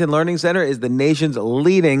 Huntington Learning Center is the nation's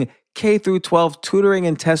leading K-12 tutoring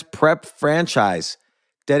and test prep franchise,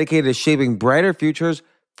 dedicated to shaping brighter futures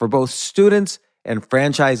for both students and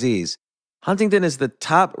franchisees. Huntington is the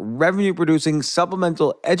top revenue-producing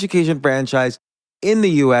supplemental education franchise in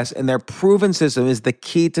the U.S., and their proven system is the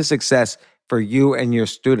key to success for you and your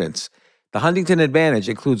students. The Huntington Advantage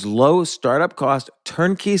includes low startup cost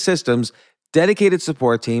turnkey systems, dedicated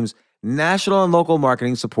support teams, national and local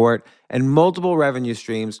marketing support, and multiple revenue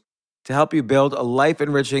streams to help you build a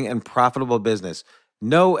life-enriching and profitable business.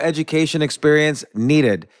 No education experience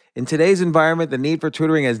needed. In today's environment, the need for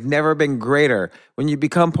tutoring has never been greater. When you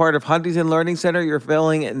become part of Huntington Learning Center, you're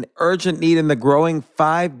filling an urgent need in the growing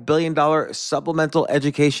 $5 billion supplemental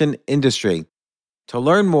education industry. To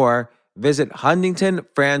learn more, visit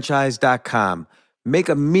huntingtonfranchise.com. Make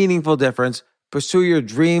a meaningful difference, pursue your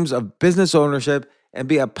dreams of business ownership, and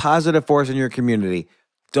be a positive force in your community.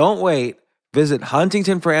 Don't wait. Visit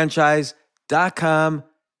huntingtonfranchise.com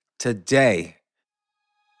today.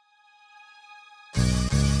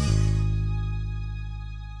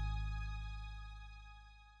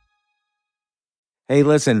 Hey,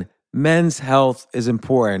 listen, men's health is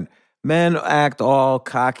important. Men act all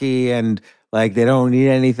cocky and like they don't need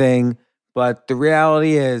anything. But the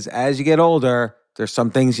reality is, as you get older, there's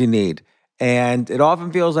some things you need. And it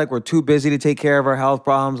often feels like we're too busy to take care of our health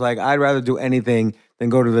problems. Like, I'd rather do anything than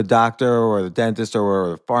go to the doctor or the dentist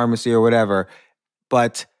or the pharmacy or whatever.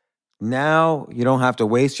 But now you don't have to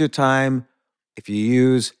waste your time if you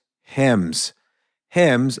use Hims.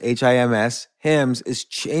 Hims, H-I-M-S, Hims is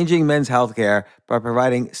changing men's healthcare by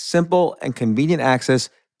providing simple and convenient access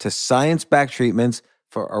to science-backed treatments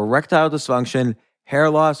for erectile dysfunction, hair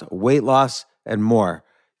loss, weight loss, and more.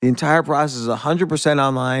 The entire process is 100%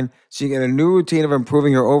 online, so you get a new routine of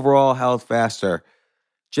improving your overall health faster.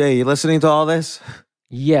 Jay, you listening to all this?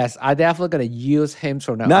 Yes, I definitely gonna use Hims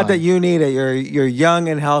from now Not on. that you need it. You're young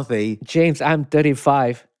and healthy. James, I'm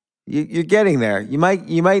 35. You're getting there. You might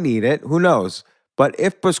need it. Who knows? But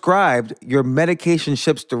if prescribed, your medication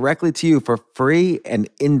ships directly to you for free and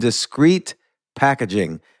in discreet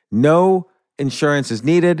packaging. No insurance is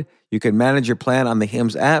needed. You can manage your plan on the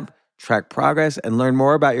Hims app, track progress, and learn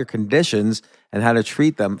more about your conditions and how to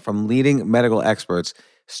treat them from leading medical experts.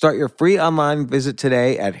 Start your free online visit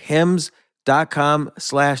today at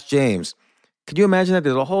hims.com/James. Could you imagine that?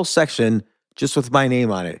 There's a whole section just with my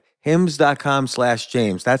name on it.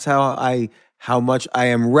 hims.com/James. That's how much I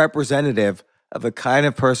am representative of the kind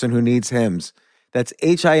of person who needs Hims. That's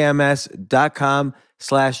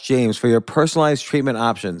HIMS.com/James for your personalized treatment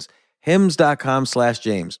options.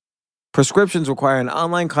 HIMS.com/James. Prescriptions require an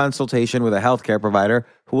online consultation with a healthcare provider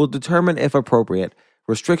who will determine if appropriate.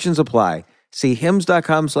 Restrictions apply. See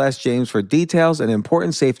HIMS.com/James for details and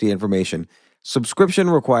important safety information. Subscription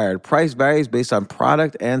required. Price varies based on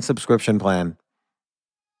product and subscription plan.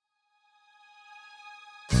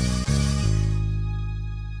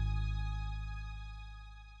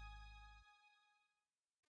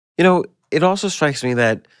 It also strikes me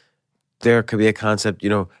that there could be a concept,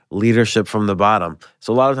 leadership from the bottom.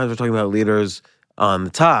 So a lot of times we're talking about leaders on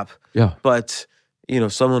the top. Yeah. But,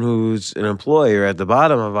 someone who's an employee or at the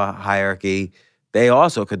bottom of a hierarchy, they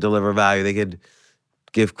also could deliver value. They could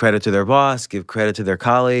give credit to their boss, give credit to their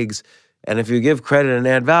colleagues. And if you give credit and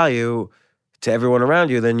add value to everyone around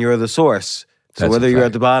you, then you're the source. So That's whether a you're fact.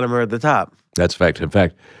 at the bottom or at the top. That's a fact. In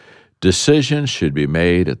fact, decisions should be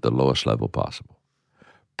made at the lowest level possible.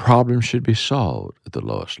 Problems should be solved at the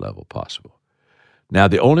lowest level possible. Now,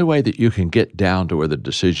 the only way that you can get down to where the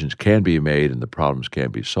decisions can be made and the problems can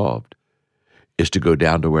be solved is to go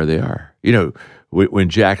down to where they are. When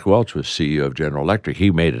Jack Welch was CEO of General Electric, he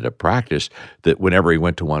made it a practice that whenever he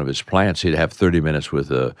went to one of his plants, he'd have 30 minutes with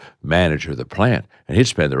the manager of the plant, and he'd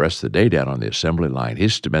spend the rest of the day down on the assembly line. He'd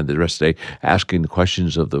spend the rest of the day asking the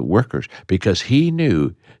questions of the workers because he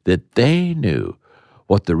knew that they knew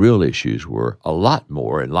what the real issues were a lot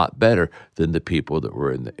more and a lot better than the people that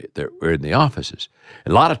were in the offices.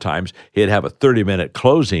 And a lot of times he'd have a 30-minute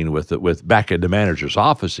closing with back in the manager's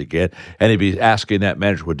office again, and he'd be asking that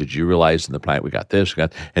manager, "Well, did you realize in the plant we got this?"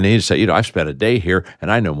 And he'd say, "I've spent a day here,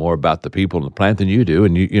 and I know more about the people in the plant than you do,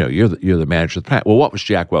 and you're the manager of the plant." Well, what was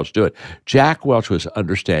Jack Welch doing? Jack Welch was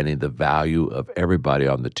understanding the value of everybody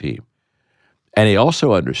on the team. And he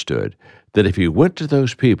also understood that if he went to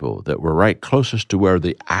those people that were right closest to where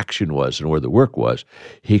the action was and where the work was,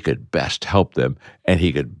 he could best help them and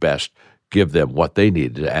he could best give them what they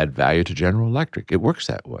needed to add value to General Electric. It works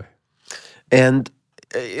that way. And,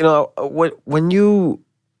 when you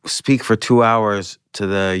speak for 2 hours to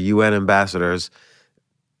the UN ambassadors,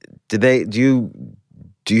 do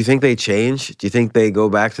you think they change? Do you think they go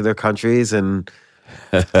back to their countries and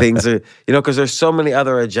things are, because there's so many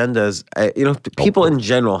other agendas. People in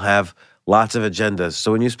general have lots of agendas.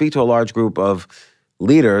 So when you speak to a large group of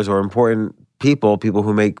leaders or important people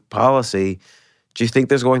who make policy, do you think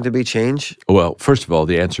there's going to be change? Well, first of all,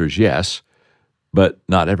 the answer is yes, but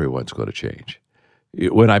not everyone's going to change.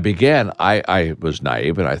 When I began, I was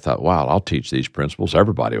naive, and I thought, wow, I'll teach these principles.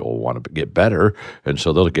 Everybody will want to get better, and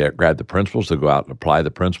so they'll grab the principles, they'll go out and apply the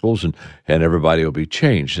principles, and everybody will be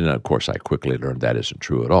changed. And, of course, I quickly learned that isn't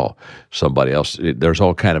true at all. Somebody else, there's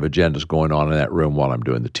all kind of agendas going on in that room while I'm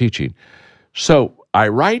doing the teaching. So I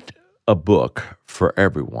write a book for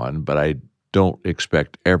everyone, but I don't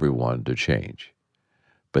expect everyone to change.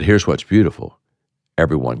 But here's what's beautiful.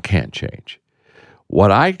 Everyone can change. What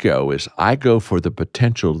I go for the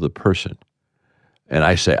potential of the person. And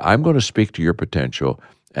I say, I'm going to speak to your potential,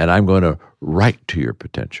 and I'm going to write to your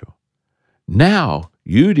potential. Now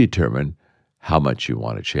you determine how much you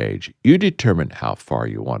want to change. You determine how far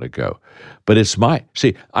you want to go. But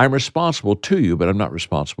I'm responsible to you, but I'm not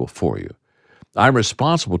responsible for you. I'm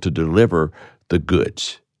responsible to deliver the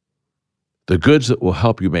goods that will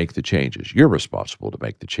help you make the changes. You're responsible to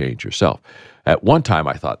make the change yourself. At one time,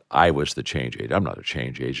 I thought I was the change agent. I'm not a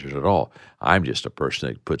change agent at all. I'm just a person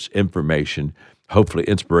that puts information, hopefully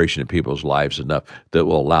inspiration in people's lives enough that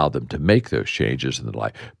will allow them to make those changes in their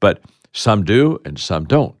life. But some do and some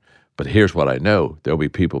don't. But here's what I know. There'll be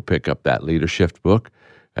people pick up that leadership book,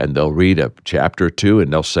 and they'll read a chapter or two,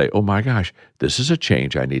 and they'll say, oh my gosh, this is a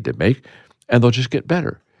change I need to make, and they'll just get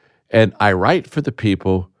better. And I write for the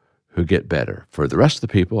people who get better. For the rest of the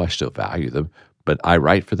people, I still value them, but I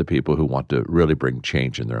write for the people who want to really bring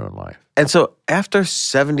change in their own life. And so after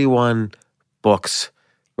 71 books,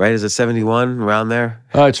 right? Is it 71, around there?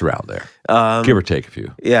 It's around there, give or take a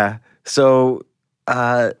few. Yeah. So,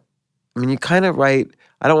 you kind of write,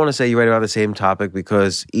 I don't want to say you write about the same topic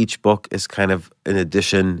because each book is kind of an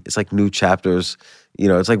addition. It's like new chapters.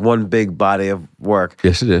 It's like one big body of work.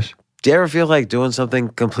 Yes, it is. Do you ever feel like doing something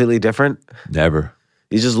completely different? Never.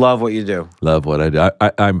 You just love what you do. Love what I do.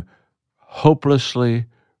 I'm hopelessly,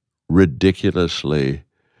 ridiculously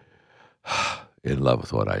in love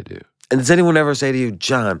with what I do. And does anyone ever say to you,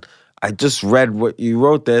 John, I just read what you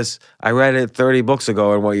wrote this. I read it 30 books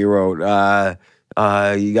ago and what you wrote.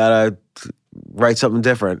 You got to write something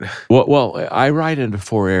different. Well, I write into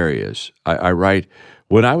 4 areas. I write,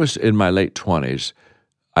 when I was in my late 20s,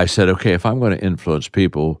 I said, okay, if I'm going to influence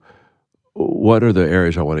people, what are the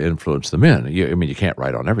areas I want to influence them in? You can't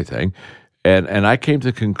write on everything. And I came to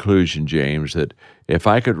the conclusion, James, that if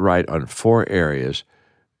I could write on 4 areas,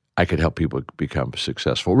 I could help people become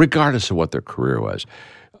successful, regardless of what their career was.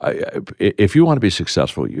 If you want to be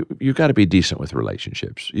successful, you got to be decent with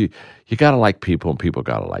relationships. You got to like people, and people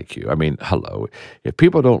got to like you. Hello. If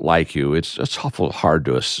people don't like you, it's awful hard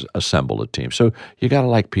to assemble a team. So you got to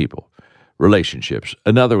like people. Relationships.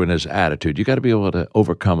 Another one is attitude. You got to be able to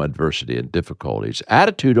overcome adversity and difficulties.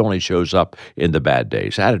 Attitude only shows up in the bad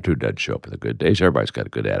days. Attitude doesn't show up in the good days. Everybody's got a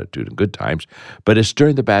good attitude in good times, but it's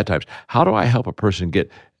during the bad times. How do I help a person get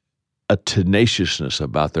a tenaciousness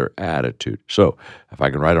about their attitude? So if I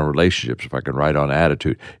can write on relationships, if I can write on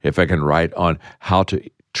attitude, if I can write on how to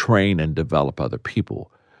train and develop other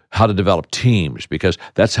people, how to develop teams, because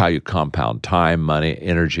that's how you compound time, money,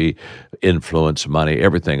 energy, influence, money.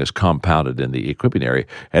 Everything is compounded in the equipping area.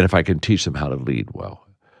 And if I can teach them how to lead well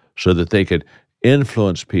so that they could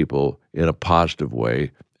influence people in a positive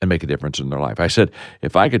way and make a difference in their life. I said,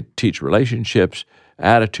 if I could teach relationships,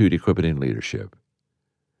 attitude, equipping, and leadership,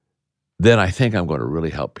 then I think I'm going to really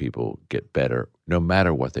help people get better no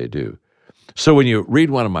matter what they do. So when you read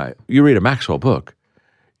a Maxwell book,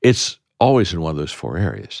 it's always in one of those 4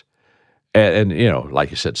 areas. And like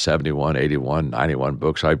you said, 71, 81, 91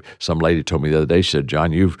 books. Some lady told me the other day, she said,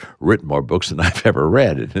 John, you've written more books than I've ever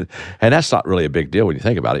read. And that's not really a big deal when you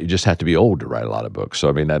think about it. You just have to be old to write a lot of books. So,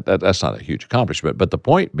 I mean, that's not a huge accomplishment. But the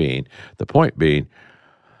point being,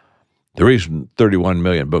 the reason 31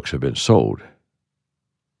 million books have been sold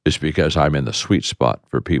is because I'm in the sweet spot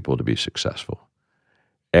for people to be successful.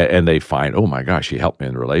 And they find, oh my gosh, he helped me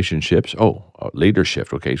in relationships. Oh,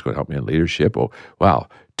 leadership. Okay, he's going to help me in leadership. Oh, wow,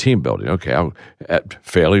 team building. Okay, I'm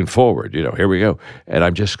failing forward. Here we go. And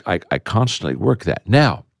I constantly work that.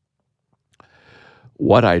 Now,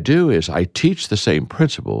 what I do is I teach the same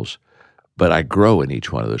principles, but I grow in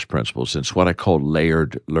each one of those principles. It's what I call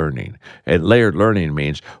layered learning. And layered learning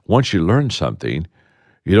means once you learn something,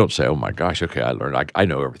 you don't say, oh my gosh, okay, I learned. I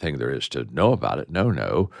know everything there is to know about it.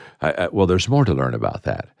 No. Well, there's more to learn about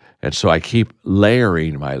that. And so I keep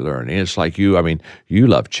layering my learning. It's like you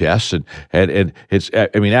love chess. And it's,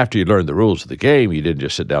 after you learn the rules of the game, you didn't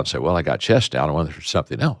just sit down and say, well, I got chess down. I want to do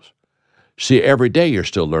something else. See, every day you're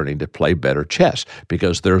still learning to play better chess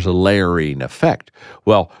because there's a layering effect.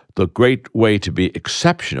 Well, the great way to be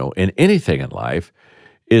exceptional in anything in life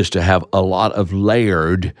is to have a lot of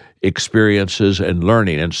layered experiences and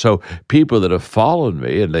learning. And so people that have followed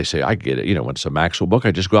me and they say, I get it, when it's a Maxwell book,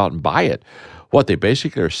 I just go out and buy it. What they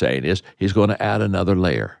basically are saying is he's going to add another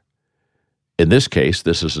layer. In this case,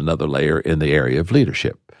 this is another layer in the area of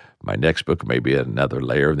leadership. My next book may be another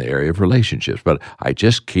layer in the area of relationships, but I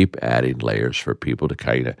just keep adding layers for people to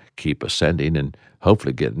kind of keep ascending and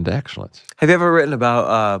hopefully get into excellence. Have you ever written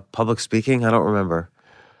about public speaking? I don't remember.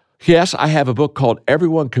 Yes, I have a book called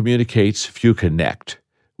Everyone Communicates, Few Connect,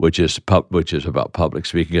 which is about public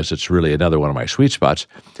speaking, because it's really another one of my sweet spots.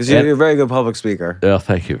 Because you're a very good public speaker. Well,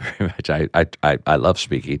 thank you very much. I love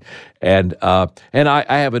speaking, and I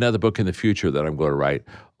have another book in the future that I'm going to write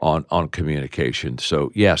on communication.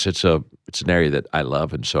 So yes, it's an area that I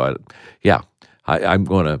love, and so I'm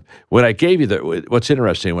going to. When I gave you what's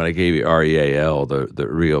interesting, when I gave you REAL, the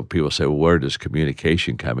real, people say, well, where does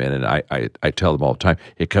communication come in? And I tell them all the time,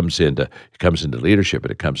 it comes into leadership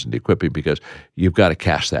and it comes into equipping, because you've got to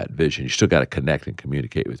cast that vision. You still got to connect and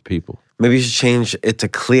communicate with people. Maybe you should change it to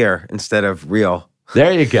clear instead of real.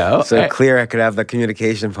 There you go. So clear, I could have the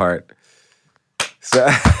communication part. So.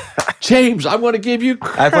 James, I want to give you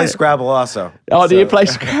credit. I play Scrabble also. Oh, do you play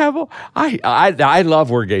Scrabble? I love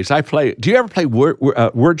word games. Do you ever play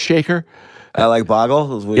Word Shaker? I like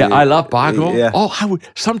Boggle. Yeah, I love Boggle. Yeah. Oh,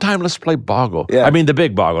 sometime let's play Boggle. Yeah. I mean the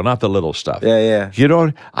big Boggle, not the little stuff. Yeah.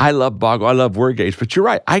 I love Boggle. I love word games. But you're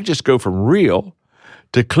right. I just go from real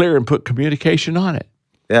to clear and put communication on it.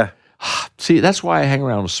 Yeah. See, that's why I hang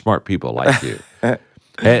around with smart people like you.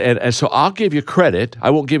 And so I'll give you credit.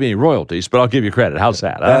 I won't give you any royalties, but I'll give you credit. How's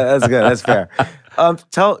that? Huh? That's good. That's fair.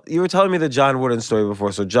 You were telling me the John Wooden story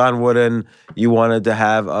before. So John Wooden, you wanted to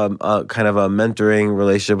have a kind of a mentoring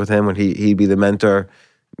relationship with him when he'd be the mentor.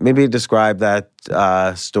 Maybe describe that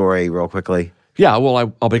story real quickly. Yeah,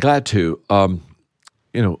 well, I'll be glad to.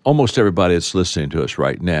 Almost everybody that's listening to us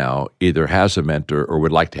right now either has a mentor or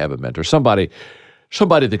would like to have a mentor, somebody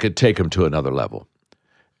that could take them to another level.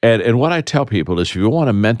 And what I tell people is, if you want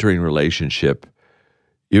a mentoring relationship,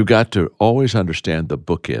 you've got to always understand the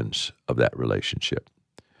bookends of that relationship.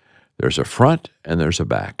 There's a front and there's a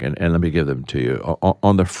back, and let me give them to you.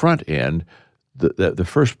 On the front end, the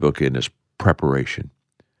first bookend is preparation.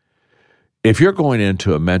 If you're going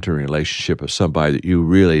into a mentoring relationship with somebody that you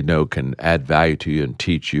really know can add value to you and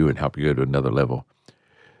teach you and help you go to another level,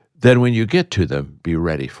 then when you get to them, be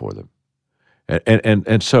ready for them.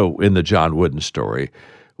 And so in the John Wooden story,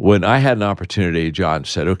 when I had an opportunity, John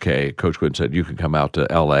said, okay, Coach Wooden said, you can come out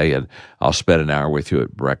to L.A. and I'll spend an hour with you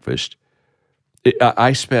at breakfast.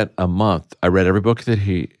 I spent a month. I read every book that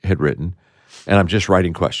he had written, and I'm just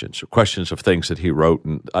writing questions of things that he wrote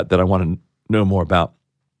and that I want to know more about.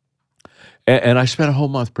 And I spent a whole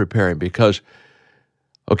month preparing because,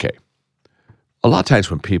 okay, a lot of times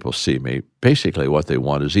when people see me, basically what they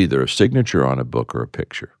want is either a signature on a book or a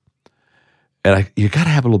picture. And you got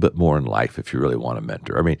to have a little bit more in life if you really want a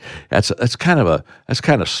mentor. I mean, that's kind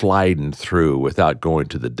of sliding through without going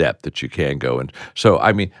to the depth that you can go. And so,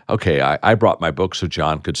 I mean, okay, I brought my book so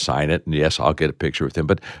John could sign it, and yes, I'll get a picture with him.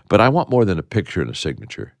 But I want more than a picture and a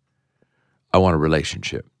signature. I want a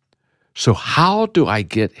relationship. So how do I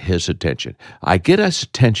get his attention? I get his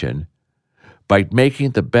attention by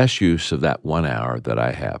making the best use of that 1 hour that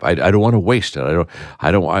I have. I don't want to waste it.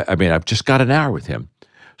 I mean, I've just got an hour with him,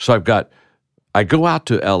 so I go out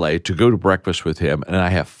to L.A. to go to breakfast with him, and I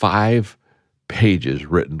have 5 pages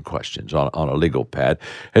written questions on a legal pad.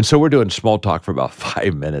 And so we're doing small talk for about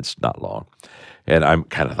 5 minutes, not long. And I'm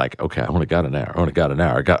kind of like, okay, I only got an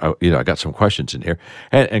hour. I got some questions in here.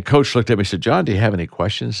 And Coach looked at me and said, John, do you have any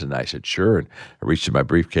questions? And I said, sure. And I reached in my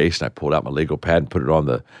briefcase and I pulled out my legal pad and put it on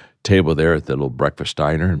the table there at the little breakfast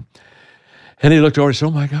diner. And he looked over and said,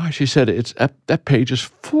 oh my gosh. He said, that page is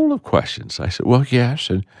full of questions. I said, well, yes.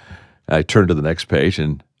 And I turned to the next page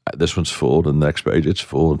and this one's full. And the next page, it's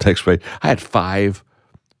full. And the next page, I had 5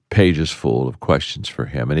 pages full of questions for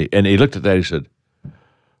him. And he looked at that. He said,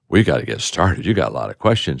 we got to get started. You got a lot of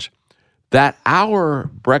questions. That hour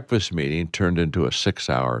breakfast meeting turned into a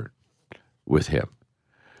 6-hour with him.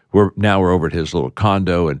 We're over at his little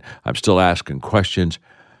condo, and I'm still asking questions.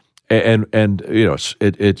 And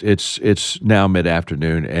it's now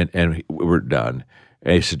mid-afternoon, and we're done.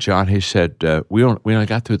 And he said, John, we only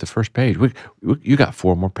got through the first page. You got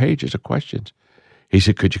 4 more pages of questions. He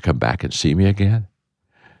said, could you come back and see me again?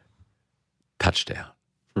 Touchdown.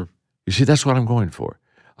 You see, that's what I'm going for.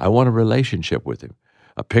 I want a relationship with him.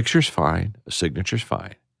 A picture's fine. A signature's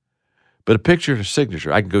fine. But a picture and a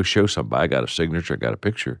signature, I can go show somebody, I got a signature, I got a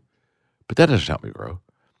picture. But that doesn't help me grow.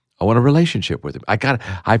 I want a relationship with him.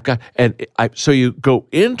 So you go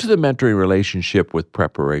into the mentoring relationship with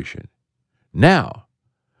preparation. Now,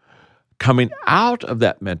 coming out of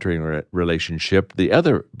that mentoring relationship, the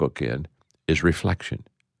other bookend is reflection.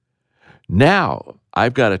 Now,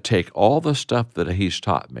 I've got to take all the stuff that he's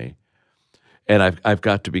taught me, and I've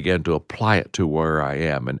got to begin to apply it to where I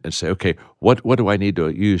am and say, okay, what do I need to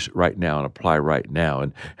use right now and apply right now?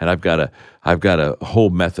 And I've got a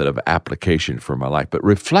whole method of application for my life. But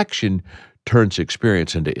reflection turns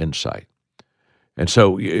experience into insight. And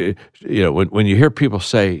so, when you hear people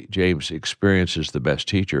say, James, experience is the best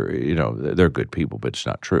teacher, they're good people, but it's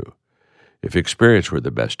not true. If experience were the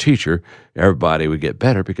best teacher, everybody would get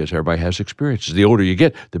better because everybody has experiences. The older you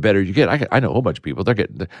get, the better you get. I know a whole bunch of people, they're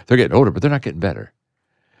getting older, but they're not getting better.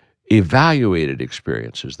 Evaluated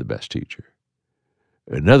experience is the best teacher.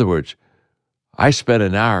 In other words, I spent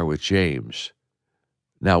an hour with James.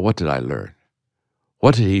 Now, what did I learn?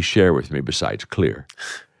 What did he share with me besides clear?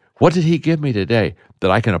 What did he give me today that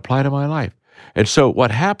I can apply to my life? And so what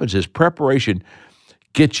happens is preparation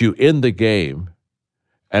gets you in the game,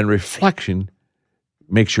 and reflection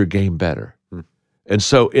makes your game better. And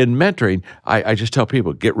so in mentoring, I just tell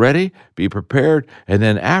people, get ready, be prepared, and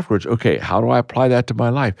then afterwards, okay, how do I apply that to my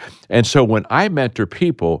life? And so when I mentor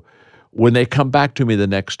people, when they come back to me the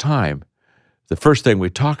next time, the first thing we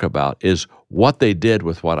talk about is what they did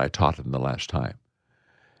with what I taught them the last time.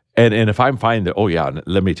 And if I'm finding that, oh yeah,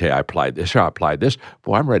 let me tell you, I applied this,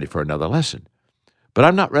 boy, I'm ready for another lesson. But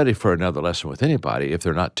I'm not ready for another lesson with anybody if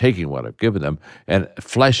they're not taking what I've given them and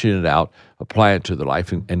fleshing it out, applying it to their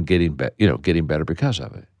life, and getting better because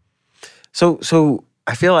of it. So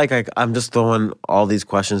I feel like I'm just throwing all these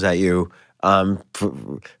questions at you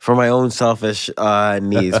for my own selfish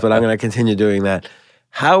needs, but I'm going to continue doing that.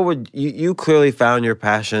 How would you clearly found your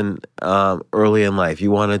passion early in life?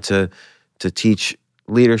 You wanted to teach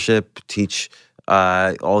leadership, teach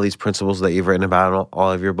all these principles that you've written about in all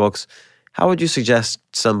of your books. How would you suggest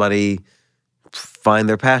somebody find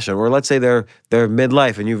their passion? Or let's say they're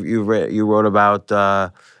midlife, and you've wrote about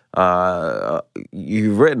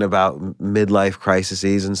you've written about midlife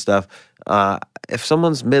crises and stuff. If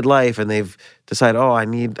someone's midlife and they've decided, oh, I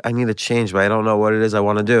need a change, but I don't know what it is I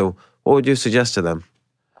want to do, what would you suggest to them?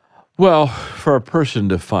 Well, for a person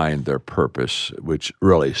to find their purpose, which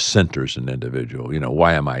really centers an individual,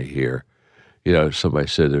 why am I here? Somebody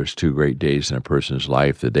said there's 2 great days in a person's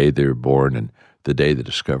life, the day they were born and the day they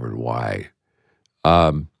discovered why.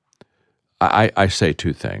 I say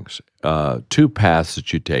 2 things. 2 paths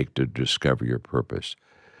that you take to discover your purpose.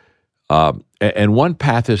 And one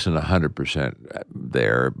path isn't 100%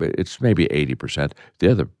 there, but it's maybe 80%.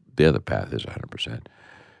 The other path is 100%.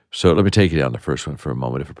 So let me take you down the first one for a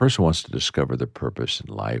moment. If a person wants to discover their purpose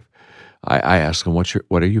in life, I ask them,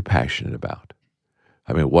 what are you passionate about?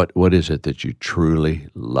 I mean, what is it that you truly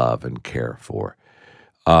love and care for?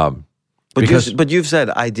 But you've said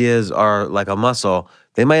ideas are like a muscle.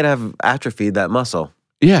 They might have atrophied that muscle.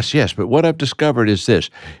 Yes. But what I've discovered is this: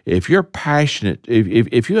 if you're passionate,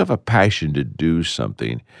 if you have a passion to do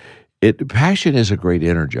something, passion is a great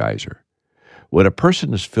energizer. When a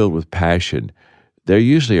person is filled with passion, they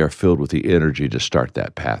usually are filled with the energy to start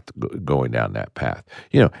that path, going down that path.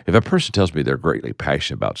 If a person tells me they're greatly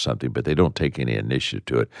passionate about something, but they don't take any initiative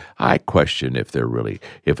to it, I question if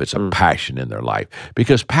it's a passion in their life,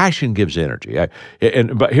 because passion gives energy.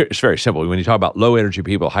 But here, it's very simple. When you talk about low energy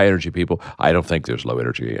people, high energy people, I don't think there's low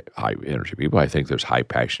energy, high energy people. I think there's high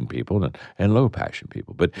passion people and low passion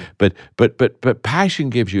people. But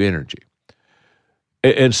passion gives you energy.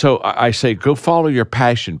 And so I say, go follow your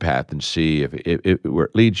passion path and see where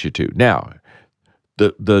it leads you to. Now,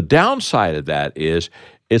 the downside of that is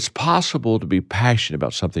it's possible to be passionate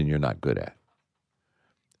about something you're not good at.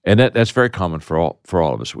 And that's very common for all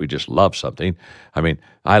of us. We just love something. I mean,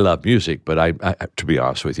 I love music, but I to be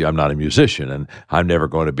honest with you, I'm not a musician, and I'm never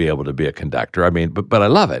going to be able to be a conductor. I mean, but I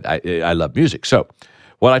love it. I love music. So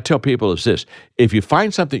what I tell people is this: if you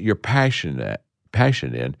find something you're passionate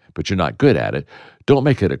in, but you're not good at it, don't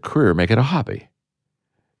make it a career. Make it a hobby.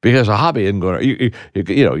 Because a hobby isn't going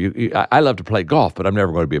to, I love to play golf, but I'm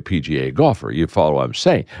never going to be a PGA golfer. You follow what I'm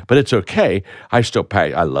saying? But it's okay. I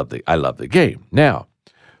love the game. Now,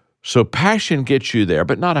 so passion gets you there,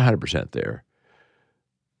 but not 100% there.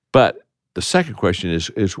 But the second question is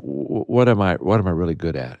what am I really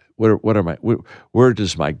good at? Where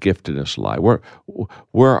does my giftedness lie?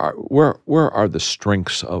 Where are the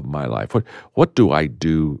strengths of my life? What do I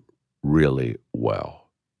do really well?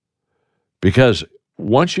 Because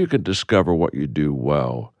once you can discover what you do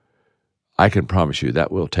well, I can promise you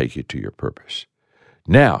that will take you to your purpose.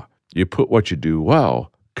 Now, you put what you do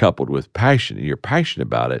well coupled with passion, and you're passionate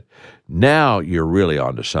about it, now you're really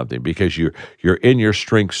onto something because you're in your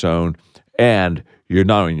strength zone, and you're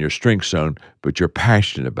not in your strength zone, but you're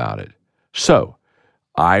passionate about it. So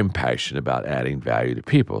I'm passionate about adding value to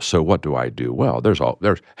people. So what do I do well? There's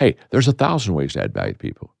 1,000 ways to add value to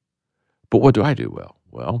people. But what do I do well?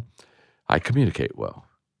 Well, I communicate well.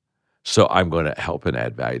 So I'm going to help and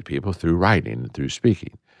add value to people through writing and through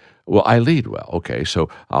speaking. Well, I lead well. Okay, so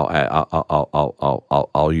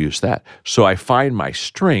I'll use that. So I find my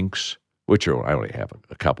strengths, which I only have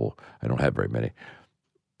a couple. I don't have very many.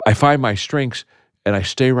 I find my strengths, and I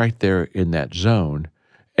stay right there in that zone,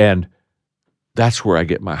 and that's where I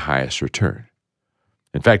get my highest return.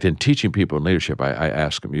 In fact, in teaching people in leadership, I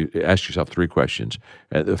ask them, you ask yourself 3 questions.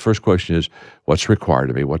 The first question is, what's required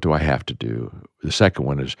of me? What do I have to do? The second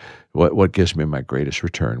one is, what gives me my greatest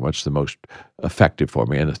return? What's the most effective for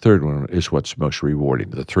me? And the third one is, what's most rewarding?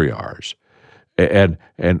 The 3 R's. And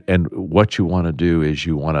what you want to do is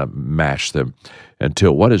you want to match them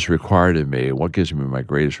until what is required of me, what gives me my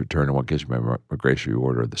greatest return, and what gives me my greatest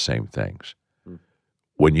reward are the same things.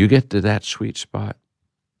 When you get to that sweet spot,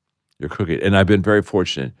 you're cooking. And I've been very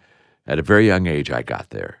fortunate. At a very young age, I got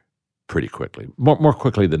there pretty quickly, more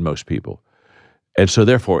quickly than most people. And so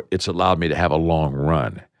therefore, it's allowed me to have a long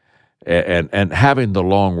run. And having the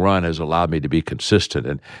long run has allowed me to be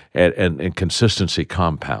consistent, and consistency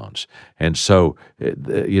compounds. And so,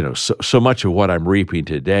 so much of what I'm reaping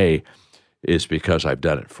today is because I've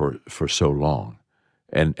done it for so long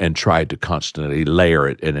and tried to constantly layer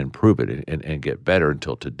it and improve it and get better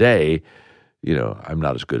until today. I'm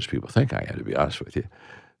not as good as people think I am, to be honest with you.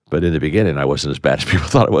 But in the beginning, I wasn't as bad as people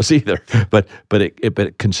thought I was either. But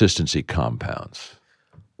consistency compounds.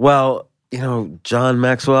 Well, John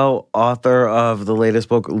Maxwell, author of the latest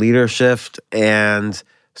book, Leadership, and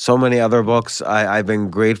so many other books. I've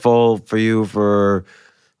been grateful for you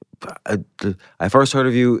I first heard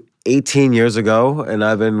of you 18 years ago, and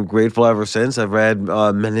I've been grateful ever since. I've read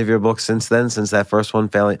many of your books since then, since the first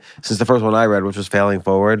one I read, which was Failing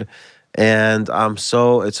Forward. And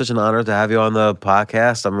it's such an honor to have you on the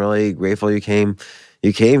podcast. I'm really grateful you came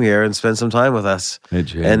here and spent some time with us. Hey,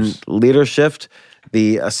 James. And Leadership,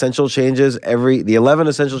 the 11 essential changes every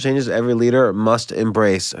leader must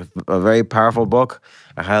embrace. A very powerful book.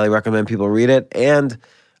 I highly recommend people read it. And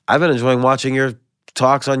I've been enjoying watching your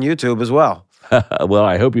talks on YouTube as well. Well,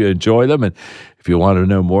 I hope you enjoy them, and if you want to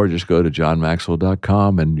know more, just go to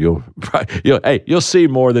johnmaxwell.com, and you'll see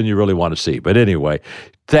more than you really want to see. But anyway,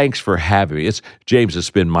 thanks for having me. James, it's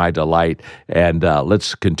been my delight, and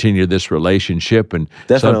let's continue this relationship. And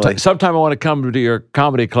definitely, sometime I want to come to your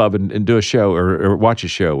comedy club and do a show or watch a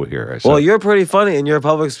show here. So. Well, you're pretty funny in your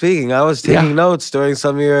public speaking. I was taking notes during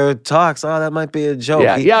some of your talks. Oh, that might be a joke.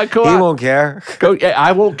 Go he on. won't care.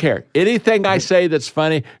 I won't care. Anything I say that's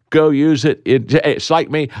funny, go use it. It's like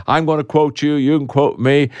me. I'm going to quote you. You can quote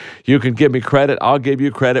me. You can give me credit. I'll give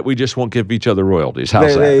you credit. We just won't give each other royalties.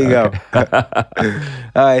 How's that? There you go.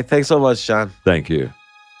 All right. Thanks so much, John. Thank you.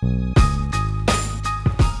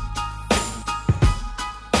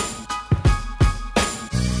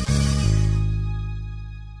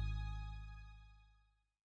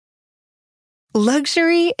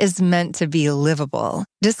 Luxury is meant to be livable.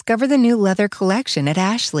 Discover the new leather collection at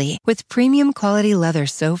Ashley with premium quality leather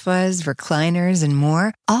sofas, recliners, and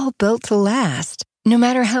more, all built to last. No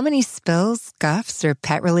matter how many spills, scuffs, or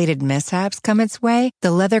pet-related mishaps come its way,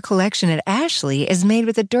 the leather collection at Ashley is made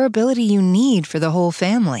with the durability you need for the whole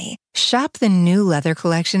family. Shop the new leather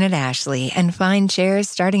collection at Ashley and find chairs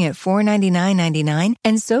starting at $499.99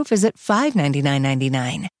 and sofas at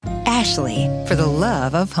 $599.99. Ashley, for the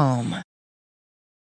love of home.